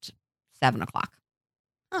past 7 o'clock.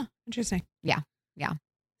 Oh, interesting. Yeah.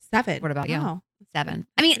 7. What about you? Wow. 7.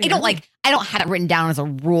 I don't have it written down as a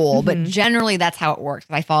rule, but generally that's how it works.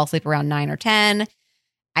 If I fall asleep around 9 or 10,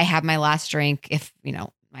 I have my last drink.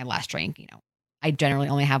 I generally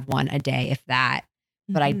only have one a day, if that.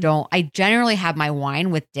 But I generally have my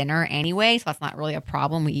wine with dinner anyway, so that's not really a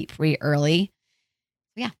problem. We eat pretty early.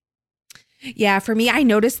 Yeah. Yeah, for me, I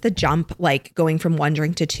noticed the jump, going from 1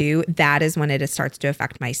 drink to 2. That is when it starts to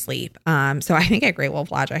affect my sleep. So I think at Great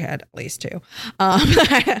Wolf Lodge, I had at least 2.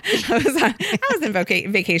 I was in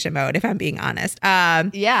vacation mode, if I'm being honest.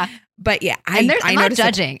 Yeah. But yeah, I'm not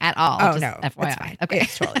judging at all. Oh, no. FYI. It's fine. Okay.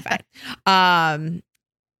 It's totally fine.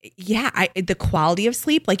 Yeah, the quality of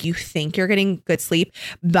sleep, you think you're getting good sleep.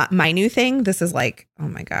 But my new thing, this is oh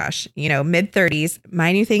my gosh, mid-30s.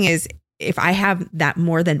 My new thing is, if I have that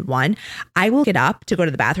more than 1, I will get up to go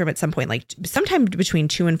to the bathroom at some point, sometime between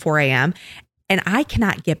 2 and 4 a.m. and I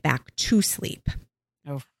cannot get back to sleep.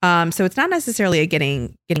 Oh. So it's not necessarily a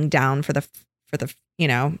getting down for the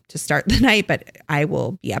to start the night, but I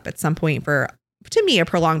will be up at some point to me, a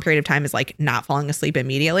prolonged period of time is not falling asleep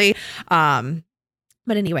immediately. But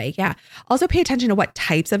But anyway, yeah. Also pay attention to what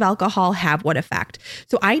types of alcohol have what effect.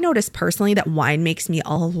 So I noticed personally that wine makes me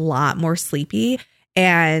a lot more sleepy,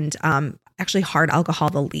 and actually hard alcohol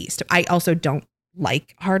the least. I also don't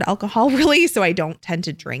like hard alcohol really, so I don't tend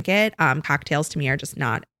to drink it. Cocktails to me are just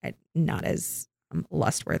not as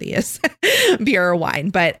lust worthy as beer or wine.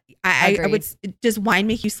 But I would. Does wine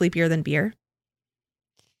make you sleepier than beer?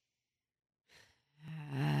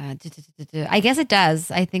 I guess it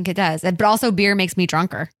does. I think it does. But also beer makes me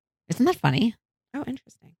drunker. Isn't that funny? Oh,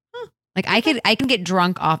 interesting. Huh. Like I can get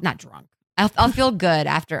drunk off, not drunk. I'll feel good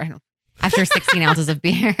after 16 ounces of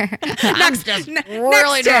beer. I'm just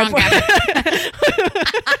really drunk.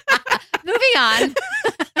 Moving on.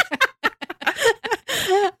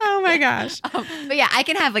 Oh my gosh. But yeah, I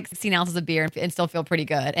can have like 16 ounces of beer and still feel pretty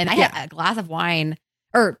good. And I have a glass of wine,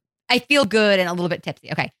 or I feel good and a little bit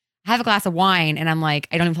tipsy. Okay. I have a glass of wine and I'm like,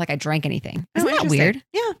 I don't even feel like I drank anything. Isn't that weird?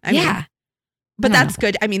 Yeah. I mean, but that's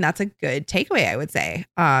good. I mean, that's a good takeaway, I would say.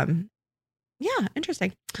 Yeah,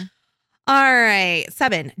 interesting. All right.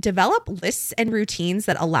 7, develop lists and routines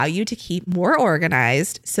that allow you to keep more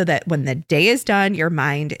organized so that when the day is done, your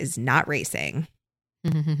mind is not racing.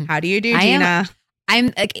 How do you do, Gina?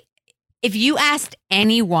 I'm like, if you asked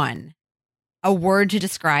anyone a word to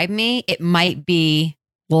describe me, it might be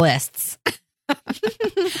lists.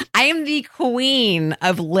 I am the queen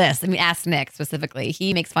of lists. I mean, ask Nick specifically.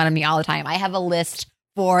 He makes fun of me all the time. I have a list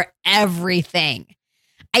for everything.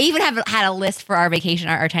 I even had a list for our vacation,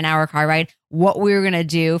 our 10-hour car ride, what we were going to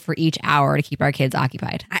do for each hour to keep our kids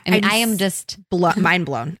occupied. I am just mind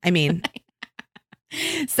blown. I mean,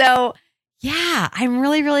 so yeah, I'm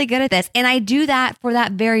really, really good at this. And I do that for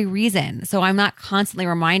that very reason. So I'm not constantly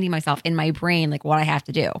reminding myself in my brain, like what I have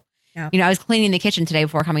to do. Yeah. You know, I was cleaning the kitchen today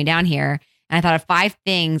before coming down here, and I thought of 5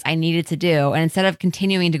 things I needed to do. And instead of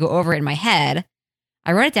continuing to go over it in my head,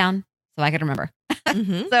 I wrote it down so I could remember.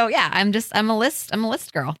 So yeah, I'm a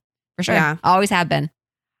list girl for sure. Yeah. Always have been.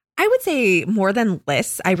 I would say more than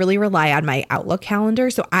lists, I really rely on my Outlook calendar.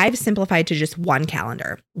 So I've simplified to just one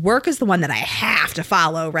calendar. Work is the one that I have to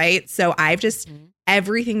follow, right? So I've just,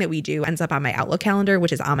 everything that we do ends up on my Outlook calendar,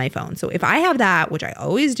 which is on my phone. So if I have that, which I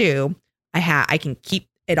always do, I can keep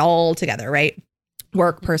it all together, right?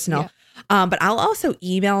 Work, personal. Yeah. But I'll also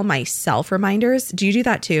email myself reminders. Do you do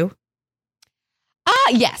that too?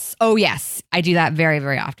 Yes. Oh, yes. I do that very,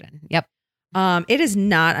 very often. Yep. It is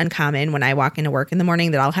not uncommon when I walk into work in the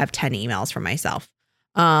morning that I'll have 10 emails from myself.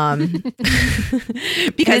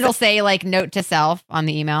 Because it'll say like note to self on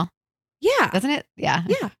the email. Yeah. Doesn't it? Yeah.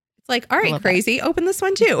 Yeah. It's like, all right, crazy. That. Open this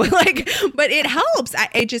one too. But it helps.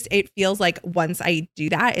 It feels like once I do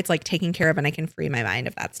that, it's like taken care of and I can free my mind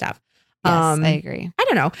of that stuff. Yes, I agree. I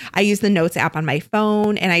don't know. I use the notes app on my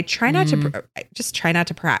phone, and I try not to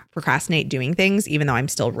procrastinate doing things, even though I'm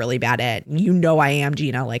still really bad at it. You know, I am,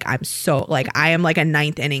 Gina. Like I am like a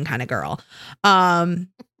 9th inning kind of girl.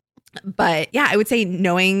 But yeah, I would say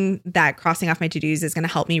knowing that crossing off my to-dos is going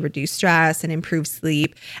to help me reduce stress and improve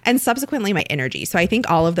sleep and subsequently my energy. So I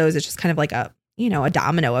think all of those is just kind of like a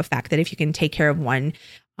domino effect that if you can take care of one,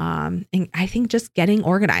 and I think just getting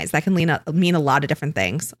organized, that can mean a lot of different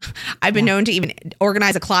things. I've been known to even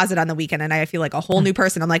organize a closet on the weekend and I feel like a whole new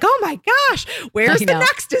person. I'm like, oh my gosh, where's the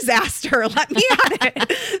next disaster? Let me on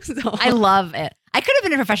it. So. I love it. I could have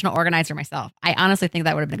been a professional organizer myself. I honestly think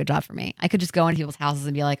that would have been a good job for me. I could just go into people's houses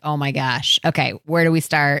and be like, oh my gosh, okay, where do we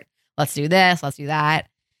start? Let's do this. Let's do that.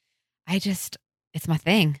 It's my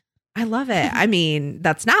thing. I love it. I mean,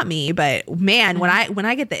 that's not me, but man, when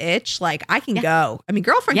I get the itch, like I can go. I mean,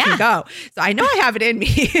 girlfriend can go. So I know I have it in me.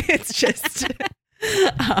 It's just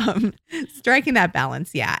striking that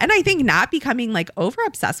balance. Yeah. And I think not becoming like over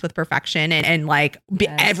obsessed with perfection and like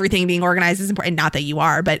everything being organized is important. Not that you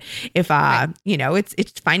are, but if,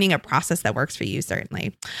 it's finding a process that works for you,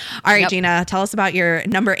 certainly. All right, Gina, tell us about your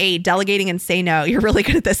number 8, delegating and say no. You're really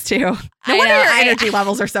good at this too. No wonder your energy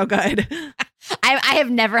levels are so good. I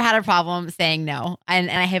have never had a problem saying no.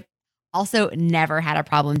 And I have also never had a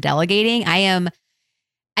problem delegating.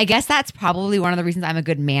 I guess that's probably one of the reasons I'm a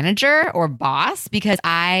good manager or boss, because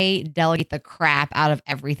I delegate the crap out of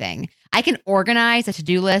everything. I can organize a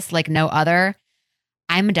to-do list like no other.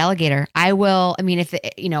 I'm a delegator.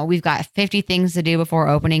 If we've got 50 things to do before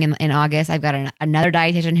opening in August. I've got another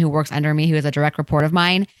dietitian who works under me who is a direct report of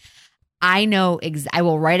mine. I know I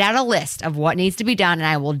will write out a list of what needs to be done and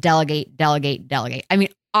I will delegate. I mean,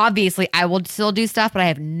 obviously I will still do stuff, but I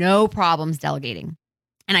have no problems delegating.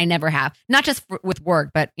 And I never have, not just with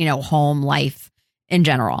work, but, home life in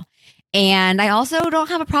general. And I also don't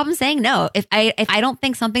have a problem saying no. If I don't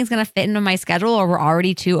think something's going to fit into my schedule or we're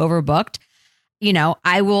already too overbooked,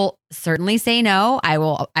 I will certainly say no. I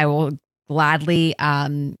will gladly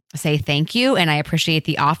say thank you and I appreciate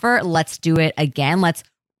the offer. Let's do it again. Let's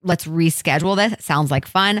reschedule this. It sounds like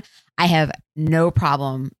fun. I have no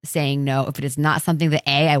problem saying no if it is not something that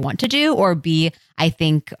A, I want to do, or B, I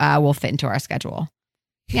think will fit into our schedule.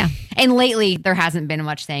 Yeah. And lately there hasn't been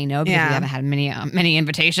much saying no because we haven't had many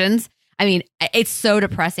invitations. I mean, it's so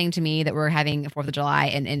depressing to me that we're having 4th of July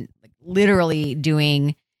and literally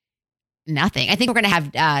doing nothing. I think we're going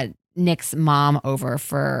to have Nick's mom over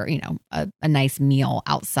for, a nice meal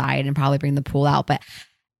outside and probably bring the pool out. But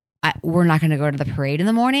we're not going to go to the parade in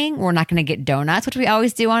the morning. We're not going to get donuts, which we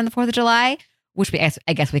always do on the 4th of July, which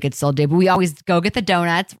I guess we could still do. But we always go get the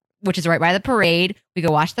donuts, which is right by the parade. We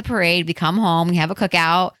go watch the parade. We come home. We have a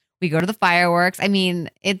cookout. We go to the fireworks. I mean,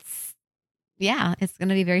 it's going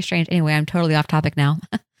to be very strange. Anyway, I'm totally off topic now.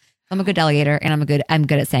 I'm a good delegator and I'm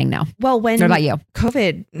good at saying no. Well, when what about you?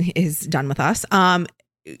 COVID is done with us,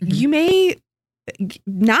 you may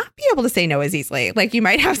not be able to say no as easily. Like you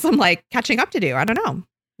might have some like catching up to do. I don't know.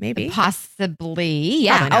 Maybe. Possibly.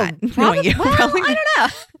 Yeah. Probably not. Well, Probably I don't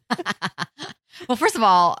know. Well, first of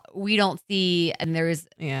all, we don't see, and there's,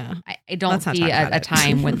 I don't see a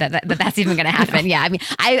time when that's even going to happen. Yeah. I mean,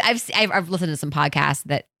 I've listened to some podcasts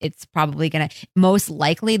that it's probably going to, most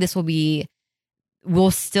likely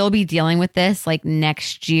we'll still be dealing with this like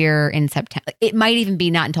next year in September. It might even be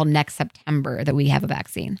not until next September that we have a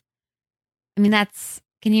vaccine. I mean,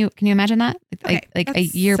 can you imagine that? Like a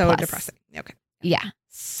year so plus. Depressing. Okay. Yeah.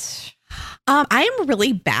 I am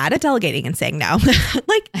really bad at delegating and saying no.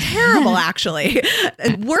 Like terrible, actually.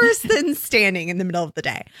 Worse than standing in the middle of the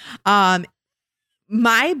day.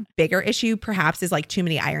 My bigger issue perhaps is like too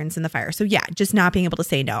many irons in the fire. So yeah, just not being able to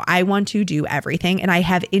say no. I want to do everything. And I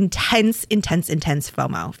have intense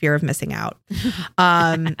FOMO, fear of missing out.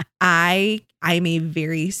 I'm a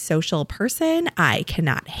very social person. I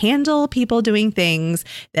cannot handle people doing things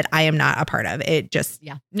that I am not a part of. It just,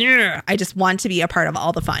 I just want to be a part of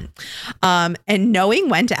all the fun. And knowing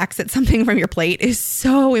when to exit something from your plate is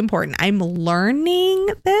so important. I'm learning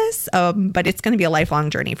this, but it's going to be a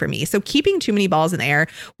lifelong journey for me. So keeping too many balls in the air,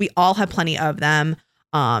 we all have plenty of them.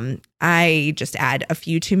 I just add a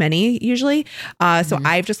few too many usually. So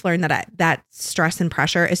I've just learned that stress and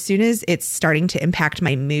pressure, as soon as it's starting to impact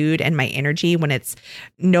my mood and my energy, when it's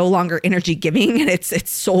no longer energy giving and it's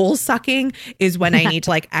soul sucking, is when I need to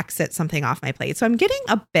like exit something off my plate. So I'm getting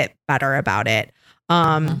a bit better about it.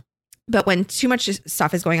 But when too much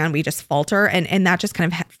stuff is going on, we just falter. And that just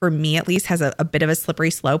kind of, for me at least, has a bit of a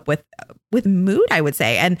slippery slope with mood, I would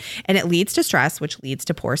say. And it leads to stress, which leads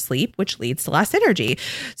to poor sleep, which leads to less energy.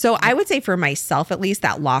 So I would say for myself, at least,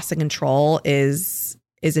 that loss of control is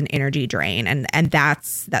an energy drain. And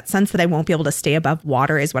that's that sense that I won't be able to stay above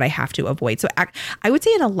water is what I have to avoid. So I would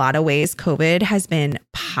say in a lot of ways, COVID has been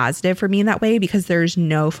positive for me in that way because there's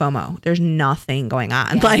no FOMO. There's nothing going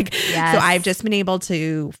on. So I've just been able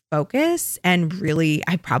to focus and really,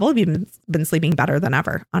 I've probably been sleeping better than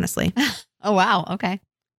ever, honestly. Oh, wow. Okay.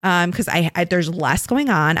 Because I there's less going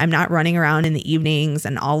on. I'm not running around in the evenings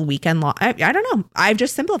and all weekend long. I don't know. I've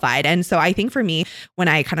just simplified. And so I think for me, when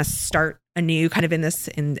I kind of start anew kind of as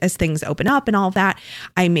things open up and all of that,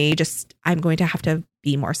 I'm going to have to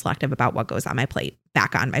be more selective about what goes on my plate,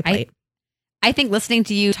 back on my plate. I think listening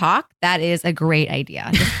to you talk, that is a great idea.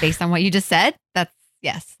 Just based on what you just said, that's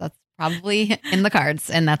probably in the cards,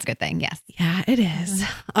 and that's a good thing. Yes. Yeah, it is.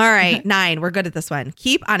 All right. 9. We're good at this one.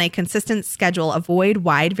 Keep on a consistent schedule. Avoid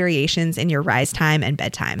wide variations in your rise time and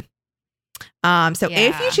bedtime.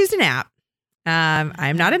 If you choose to nap,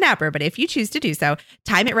 I'm not a napper, but if you choose to do so,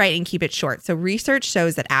 time it right and keep it short. So research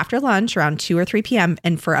shows that after lunch around 2 or 3 p.m.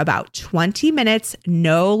 and for about 20 minutes,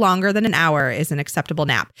 no longer than an hour, is an acceptable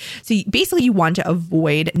nap. So basically you want to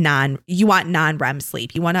avoid non-REM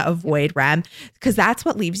sleep. You want to avoid REM because that's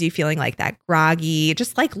what leaves you feeling like that groggy,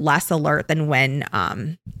 just like less alert than when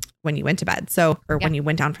you went to bed. When you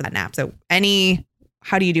went down for that nap. So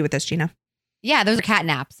how do you do with this, Gina? Yeah, those are cat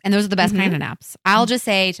naps, and those are the best kind of naps. I'll just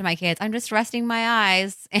say to my kids, I'm just resting my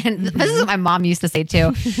eyes. And this is what my mom used to say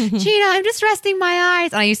too. Gina, I'm just resting my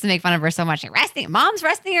eyes. And I used to make fun of her so much. Mom's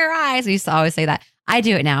resting her eyes. I used to always say that. I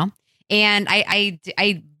do it now. And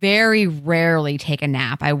I very rarely take a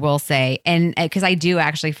nap, I will say. And because I do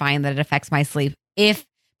actually find that it affects my sleep.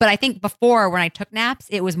 But I think before when I took naps,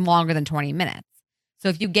 it was longer than 20 minutes. So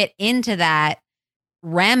if you get into that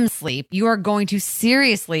REM sleep, you are going to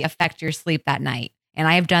seriously affect your sleep that night. And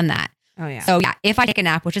I have done that. Oh, yeah. So yeah, if I take a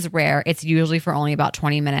nap, which is rare, it's usually for only about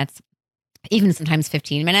 20 minutes, even sometimes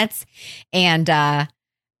 15 minutes. And I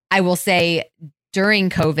will say, during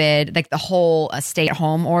COVID, like the whole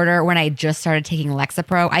stay-at-home order, when I just started taking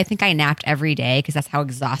Lexapro, I think I napped every day because that's how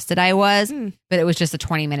exhausted I was. But it was just a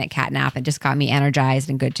 20-minute cat nap. It just got me energized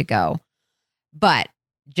and good to go. But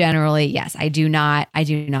generally, yes, I do not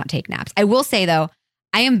take naps. I will say though,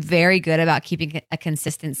 I am very good about keeping a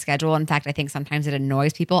consistent schedule. In fact, I think sometimes it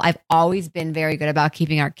annoys people. I've always been very good about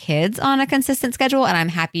keeping our kids on a consistent schedule, and I'm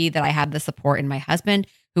happy that I have the support in my husband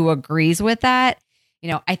who agrees with that. You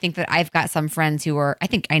know, I think that I've got some friends who are,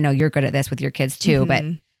 I know you're good at this with your kids too, but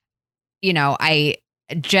you know, I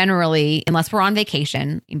generally, unless we're on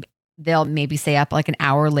vacation, they'll maybe stay up like an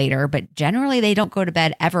hour later, but generally they don't go to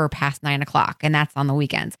bed ever past 9 o'clock. And that's on the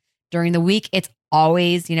weekends. During the week, it's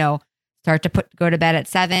always, you know, start to go to bed at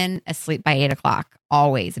 7, asleep by 8 o'clock,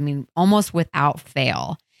 always. I mean, almost without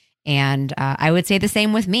fail. And I would say the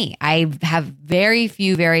same with me. I have very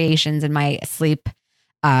few variations in my sleep,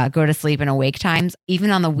 go to sleep and awake times.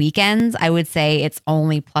 Even on the weekends, I would say it's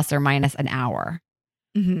only plus or minus an hour.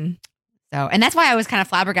 So, and that's why I was kind of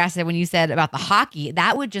flabbergasted when you said about the hockey.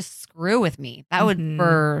 That would just screw with me. That would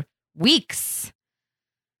for weeks,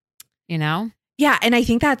 you know? Yeah. And I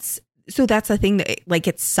think that's the thing that like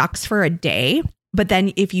it sucks for a day. But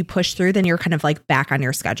then if you push through, then you're kind of like back on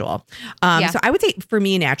your schedule. So I would say for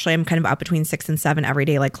me, naturally, I'm kind of up between 6 and 7 every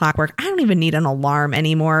day, like clockwork. I don't even need an alarm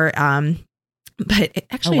anymore. But it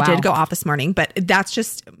actually did go off this morning, but that's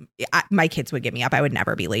just, my kids would get me up. I would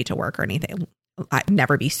never be late to work or anything. I'd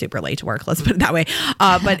never be super late to work. Let's put it that way.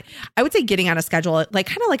 But I would say getting on a schedule, like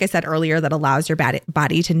kind of like I said earlier, that allows your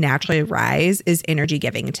body to naturally rise is energy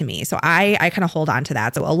giving to me. So I kind of hold on to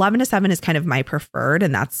that. So 11 to 7 is kind of my preferred.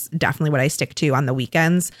 And that's definitely what I stick to on the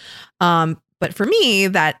weekends. But for me,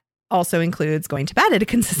 that also includes going to bed at a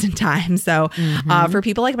consistent time. So for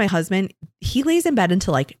people like my husband, he lays in bed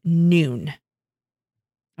until like noon.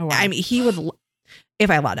 Oh, wow. I mean, he would, if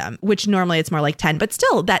I let him, which normally it's more like 10, but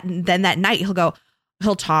still then that night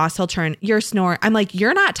he'll toss, he'll turn, you're snoring. I'm like,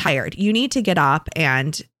 you're not tired. You need to get up,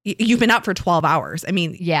 and you've been up for 12 hours. I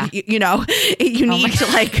mean, you know, you need to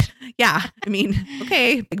like, I mean,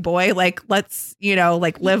 okay, big boy, like, let's, you know,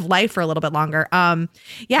 like live life for a little bit longer.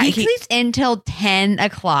 He sleeps until 10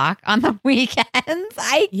 o'clock on the weekends.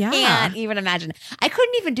 I can't even imagine. I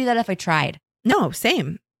couldn't even do that if I tried. No,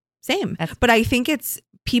 same. But I think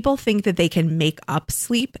people think that they can make up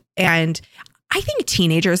sleep. And I think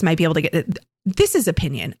teenagers might be able to get, this is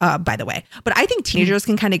opinion, by the way, but I think teenagers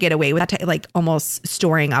can kind of get away with that, like almost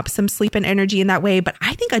storing up some sleep and energy in that way. But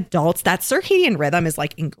I think adults, that circadian rhythm is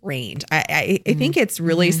like ingrained. I think it's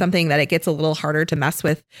really something that it gets a little harder to mess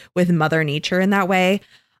with Mother Nature in that way.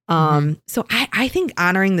 So I think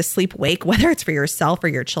honoring the sleep wake, whether it's for yourself or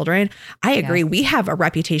your children, I agree. We have a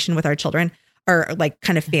reputation with our children, or like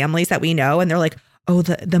kind of families that we know, and they're like, oh,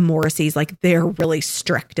 the Morrisseys, like they're really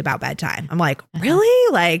strict about bedtime. I'm like,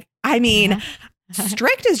 really? Like, I mean,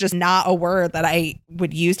 strict is just not a word that I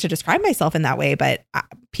would use to describe myself in that way. But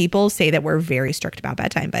people say that we're very strict about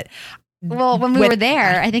bedtime. But well, when we were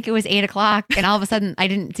there, I think it was 8 o'clock, and all of a sudden I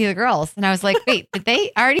didn't see the girls, and I was like, wait, did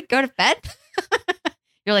they already go to bed?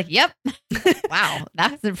 You're like, yep. Wow,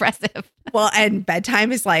 that was impressive. Well, and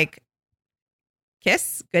bedtime is like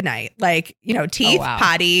kiss, good night, like, you know, teeth,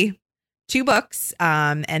 potty, 2 books,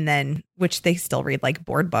 and then, which they still read like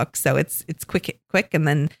board books. So it's quick, and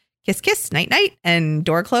then kiss, night, and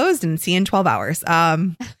door closed, and see you in 12 hours.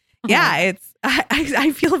 It's,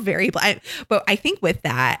 I feel very, but I think with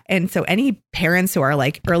that, and so any parents who are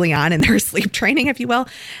like early on in their sleep training, if you will,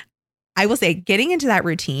 I will say getting into that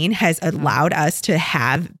routine has allowed us to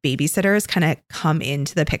have babysitters kind of come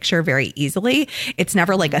into the picture very easily. It's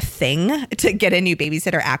never like a thing to get a new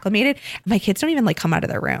babysitter acclimated. My kids don't even like come out of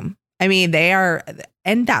their room. I mean, they are,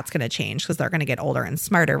 and that's going to change because they're going to get older and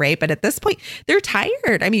smarter, right? But at this point, they're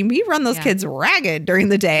tired. I mean, we run those kids ragged during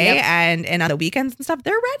the day, and on the weekends and stuff,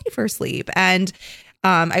 they're ready for sleep. And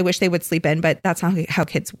I wish they would sleep in, but that's not how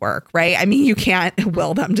kids work, right? I mean, you can't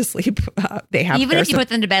will them to sleep. They have, even if you put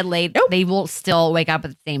them to bed late, they will still wake up at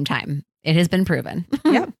the same time. It has been proven.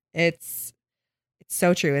 Yep, it's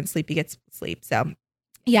so true. And sleep begets sleep. So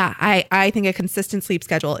yeah, I think a consistent sleep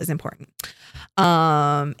schedule is important.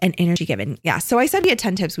 And energy given. Yeah. So I said we had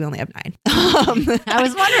 10 tips. We only have 9. I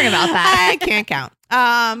was wondering about that. I can't count.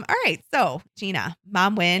 All right. So Gina,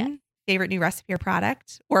 mom win. Favorite new recipe or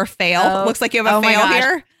product, or fail? Looks like you have a fail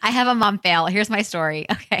here. I have a mom fail. Here's my story.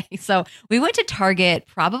 Okay. So we went to Target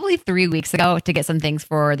probably 3 weeks ago to get some things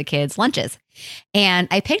for the kids' lunches. And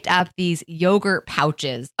I picked up these yogurt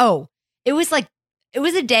pouches. It was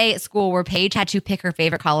a day at school where Paige had to pick her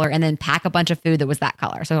favorite color and then pack a bunch of food that was that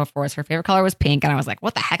color. So of course her favorite color was pink. And I was like,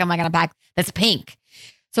 what the heck am I going to pack that's pink?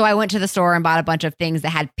 So I went to the store and bought a bunch of things that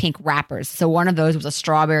had pink wrappers. So one of those was a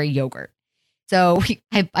strawberry yogurt. So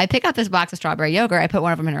I pick up this box of strawberry yogurt. I put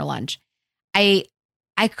one of them in her lunch. I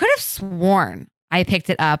could have sworn I picked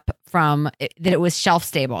it up from that it was shelf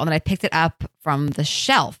stable, and then I picked it up from the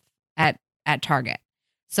shelf at Target.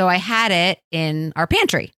 So I had it in our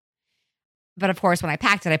pantry. But of course, when I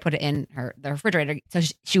packed it, I put it in the refrigerator so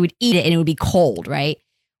she would eat it and it would be cold, right?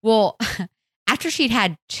 Well, after she'd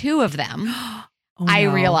had 2 of them, I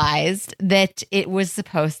realized that it was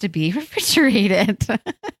supposed to be refrigerated.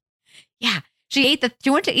 Yeah. She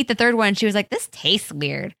went to eat the 3rd one and she was like, this tastes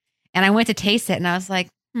weird. And I went to taste it and I was like,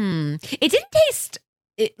 It didn't taste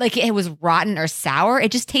like it was rotten or sour.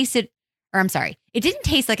 It just tasted, it didn't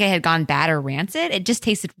taste like it had gone bad or rancid. It just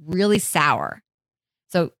tasted really sour.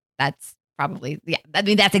 So that's probably,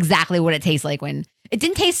 that's exactly what it tastes like when it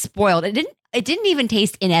didn't taste spoiled. It didn't even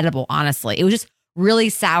taste inedible, honestly. It was just really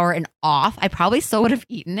sour and off. I probably still would have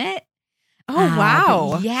eaten it. Oh,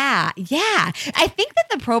 wow. Yeah. I think that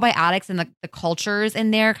the probiotics and the cultures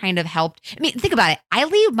in there kind of helped. I mean, think about it. I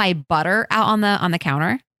leave my butter out on the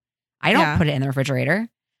counter. I don't put it in the refrigerator.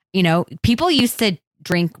 You know, people used to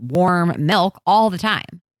drink warm milk all the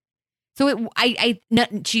time. So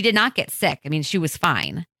she did not get sick. I mean, she was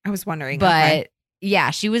fine. I was wondering. But yeah,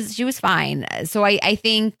 she was fine. So I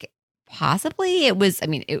think possibly it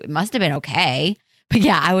must have been okay. But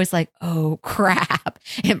yeah, I was like, oh, crap.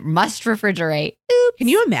 It must refrigerate. Oops. Can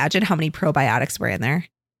you imagine how many probiotics were in there?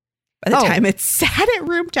 By the time it's sat at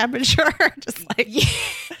room temperature, just like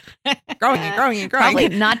growing and growing and growing. Probably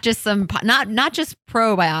not just not just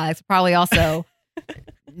probiotics, probably also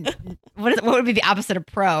what would be the opposite of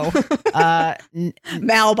pro?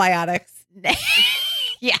 Malbiotics.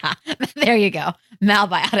 Yeah, there you go.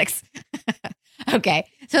 Malbiotics. Okay.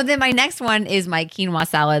 So then my next one is my quinoa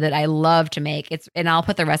salad that I love to make. And I'll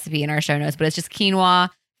put the recipe in our show notes, but it's just quinoa,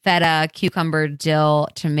 feta, cucumber, dill,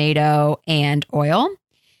 tomato, and oil.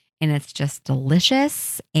 And it's just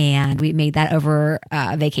delicious. And we made that over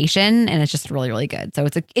vacation and it's just really, really good. So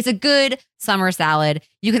it's a good summer salad.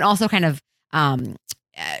 You can also kind of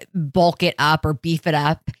bulk it up or beef it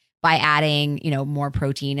up by adding, more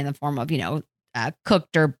protein in the form of,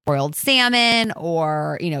 cooked or boiled salmon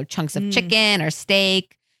or, chunks of chicken or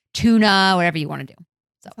steak, tuna, whatever you want to do.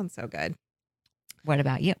 So sounds so good. What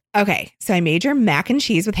about you? Okay. So I made your mac and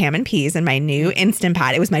cheese with ham and peas in my new Instant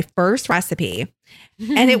Pot. It was my first recipe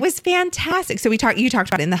and it was fantastic. So you talked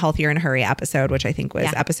about it in the Healthier in a Hurry episode, which I think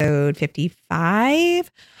was episode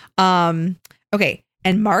 55. Okay.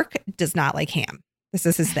 And Mark does not like ham. This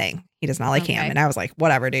is his thing. He does not like ham. And I was like,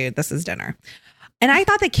 whatever, dude, this is dinner. And I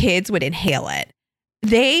thought the kids would inhale it.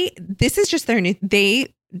 This is just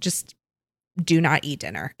they just do not eat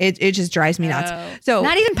dinner. It just drives me nuts. So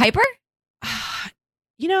not even Piper?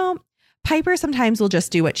 Piper sometimes will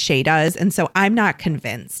just do what Shay does. And so I'm not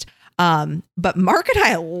convinced. But Mark and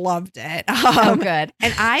I loved it. Good.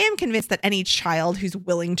 And I am convinced that any child who's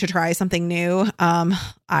willing to try something new,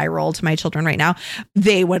 I roll to my children right now,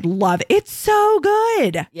 they would love it. It's so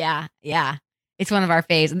good. Yeah. It's one of our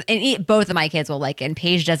faves. And both of my kids will like it. And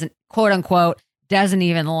Paige doesn't, quote unquote, doesn't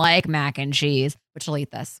even like mac and cheese, but she'll eat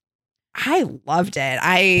this. I loved it.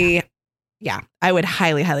 I would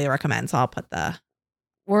highly, highly recommend. So I'll put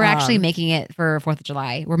we're actually making it for 4th of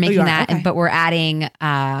July. We're making that, okay. But we're adding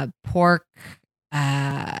pork,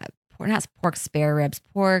 not pork spare ribs,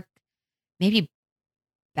 pork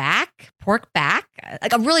back,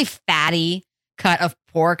 like a really fatty cut of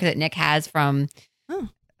pork that Nick has from,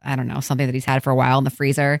 I don't know, something that he's had for a while in the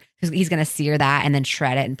freezer. He's going to sear that and then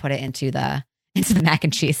shred it and put it into the mac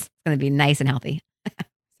and cheese. It's going to be nice and healthy.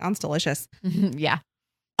 Sounds delicious. Yeah.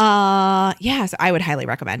 So I would highly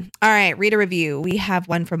recommend. All right, read a review. We have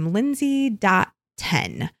one from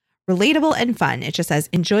Lindsay.10. Relatable and fun. It just says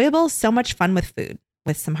enjoyable, so much fun with food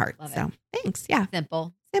with some heart. So thanks. Yeah.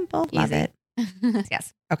 Simple. Love it.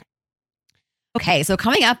 Yes. Okay. So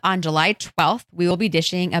coming up on July 12th, we will be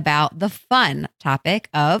dishing about the fun topic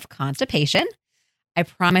of constipation. I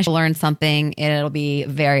promise you'll learn something. It'll be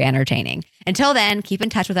very entertaining. Until then, keep in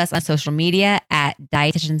touch with us on social media at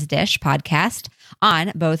Dietitian's Dish Podcast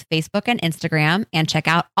on both Facebook and Instagram, and check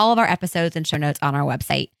out all of our episodes and show notes on our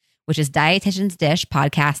website, which is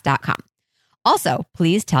dietitiansdishpodcast.com. Also,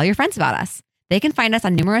 please tell your friends about us. They can find us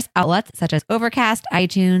on numerous outlets such as Overcast,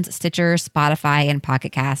 iTunes, Stitcher, Spotify, and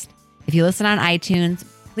Pocket Cast. If you listen on iTunes,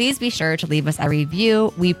 please be sure to leave us a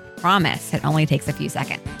review. We promise it only takes a few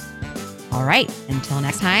seconds. All right. Until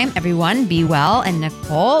next time, everyone, be well. And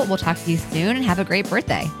Nicole, we'll talk to you soon and have a great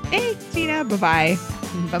birthday. Thanks, Gina. Bye-bye.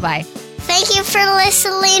 Bye-bye. Thank you for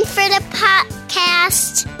listening for the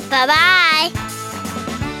podcast. Bye-bye.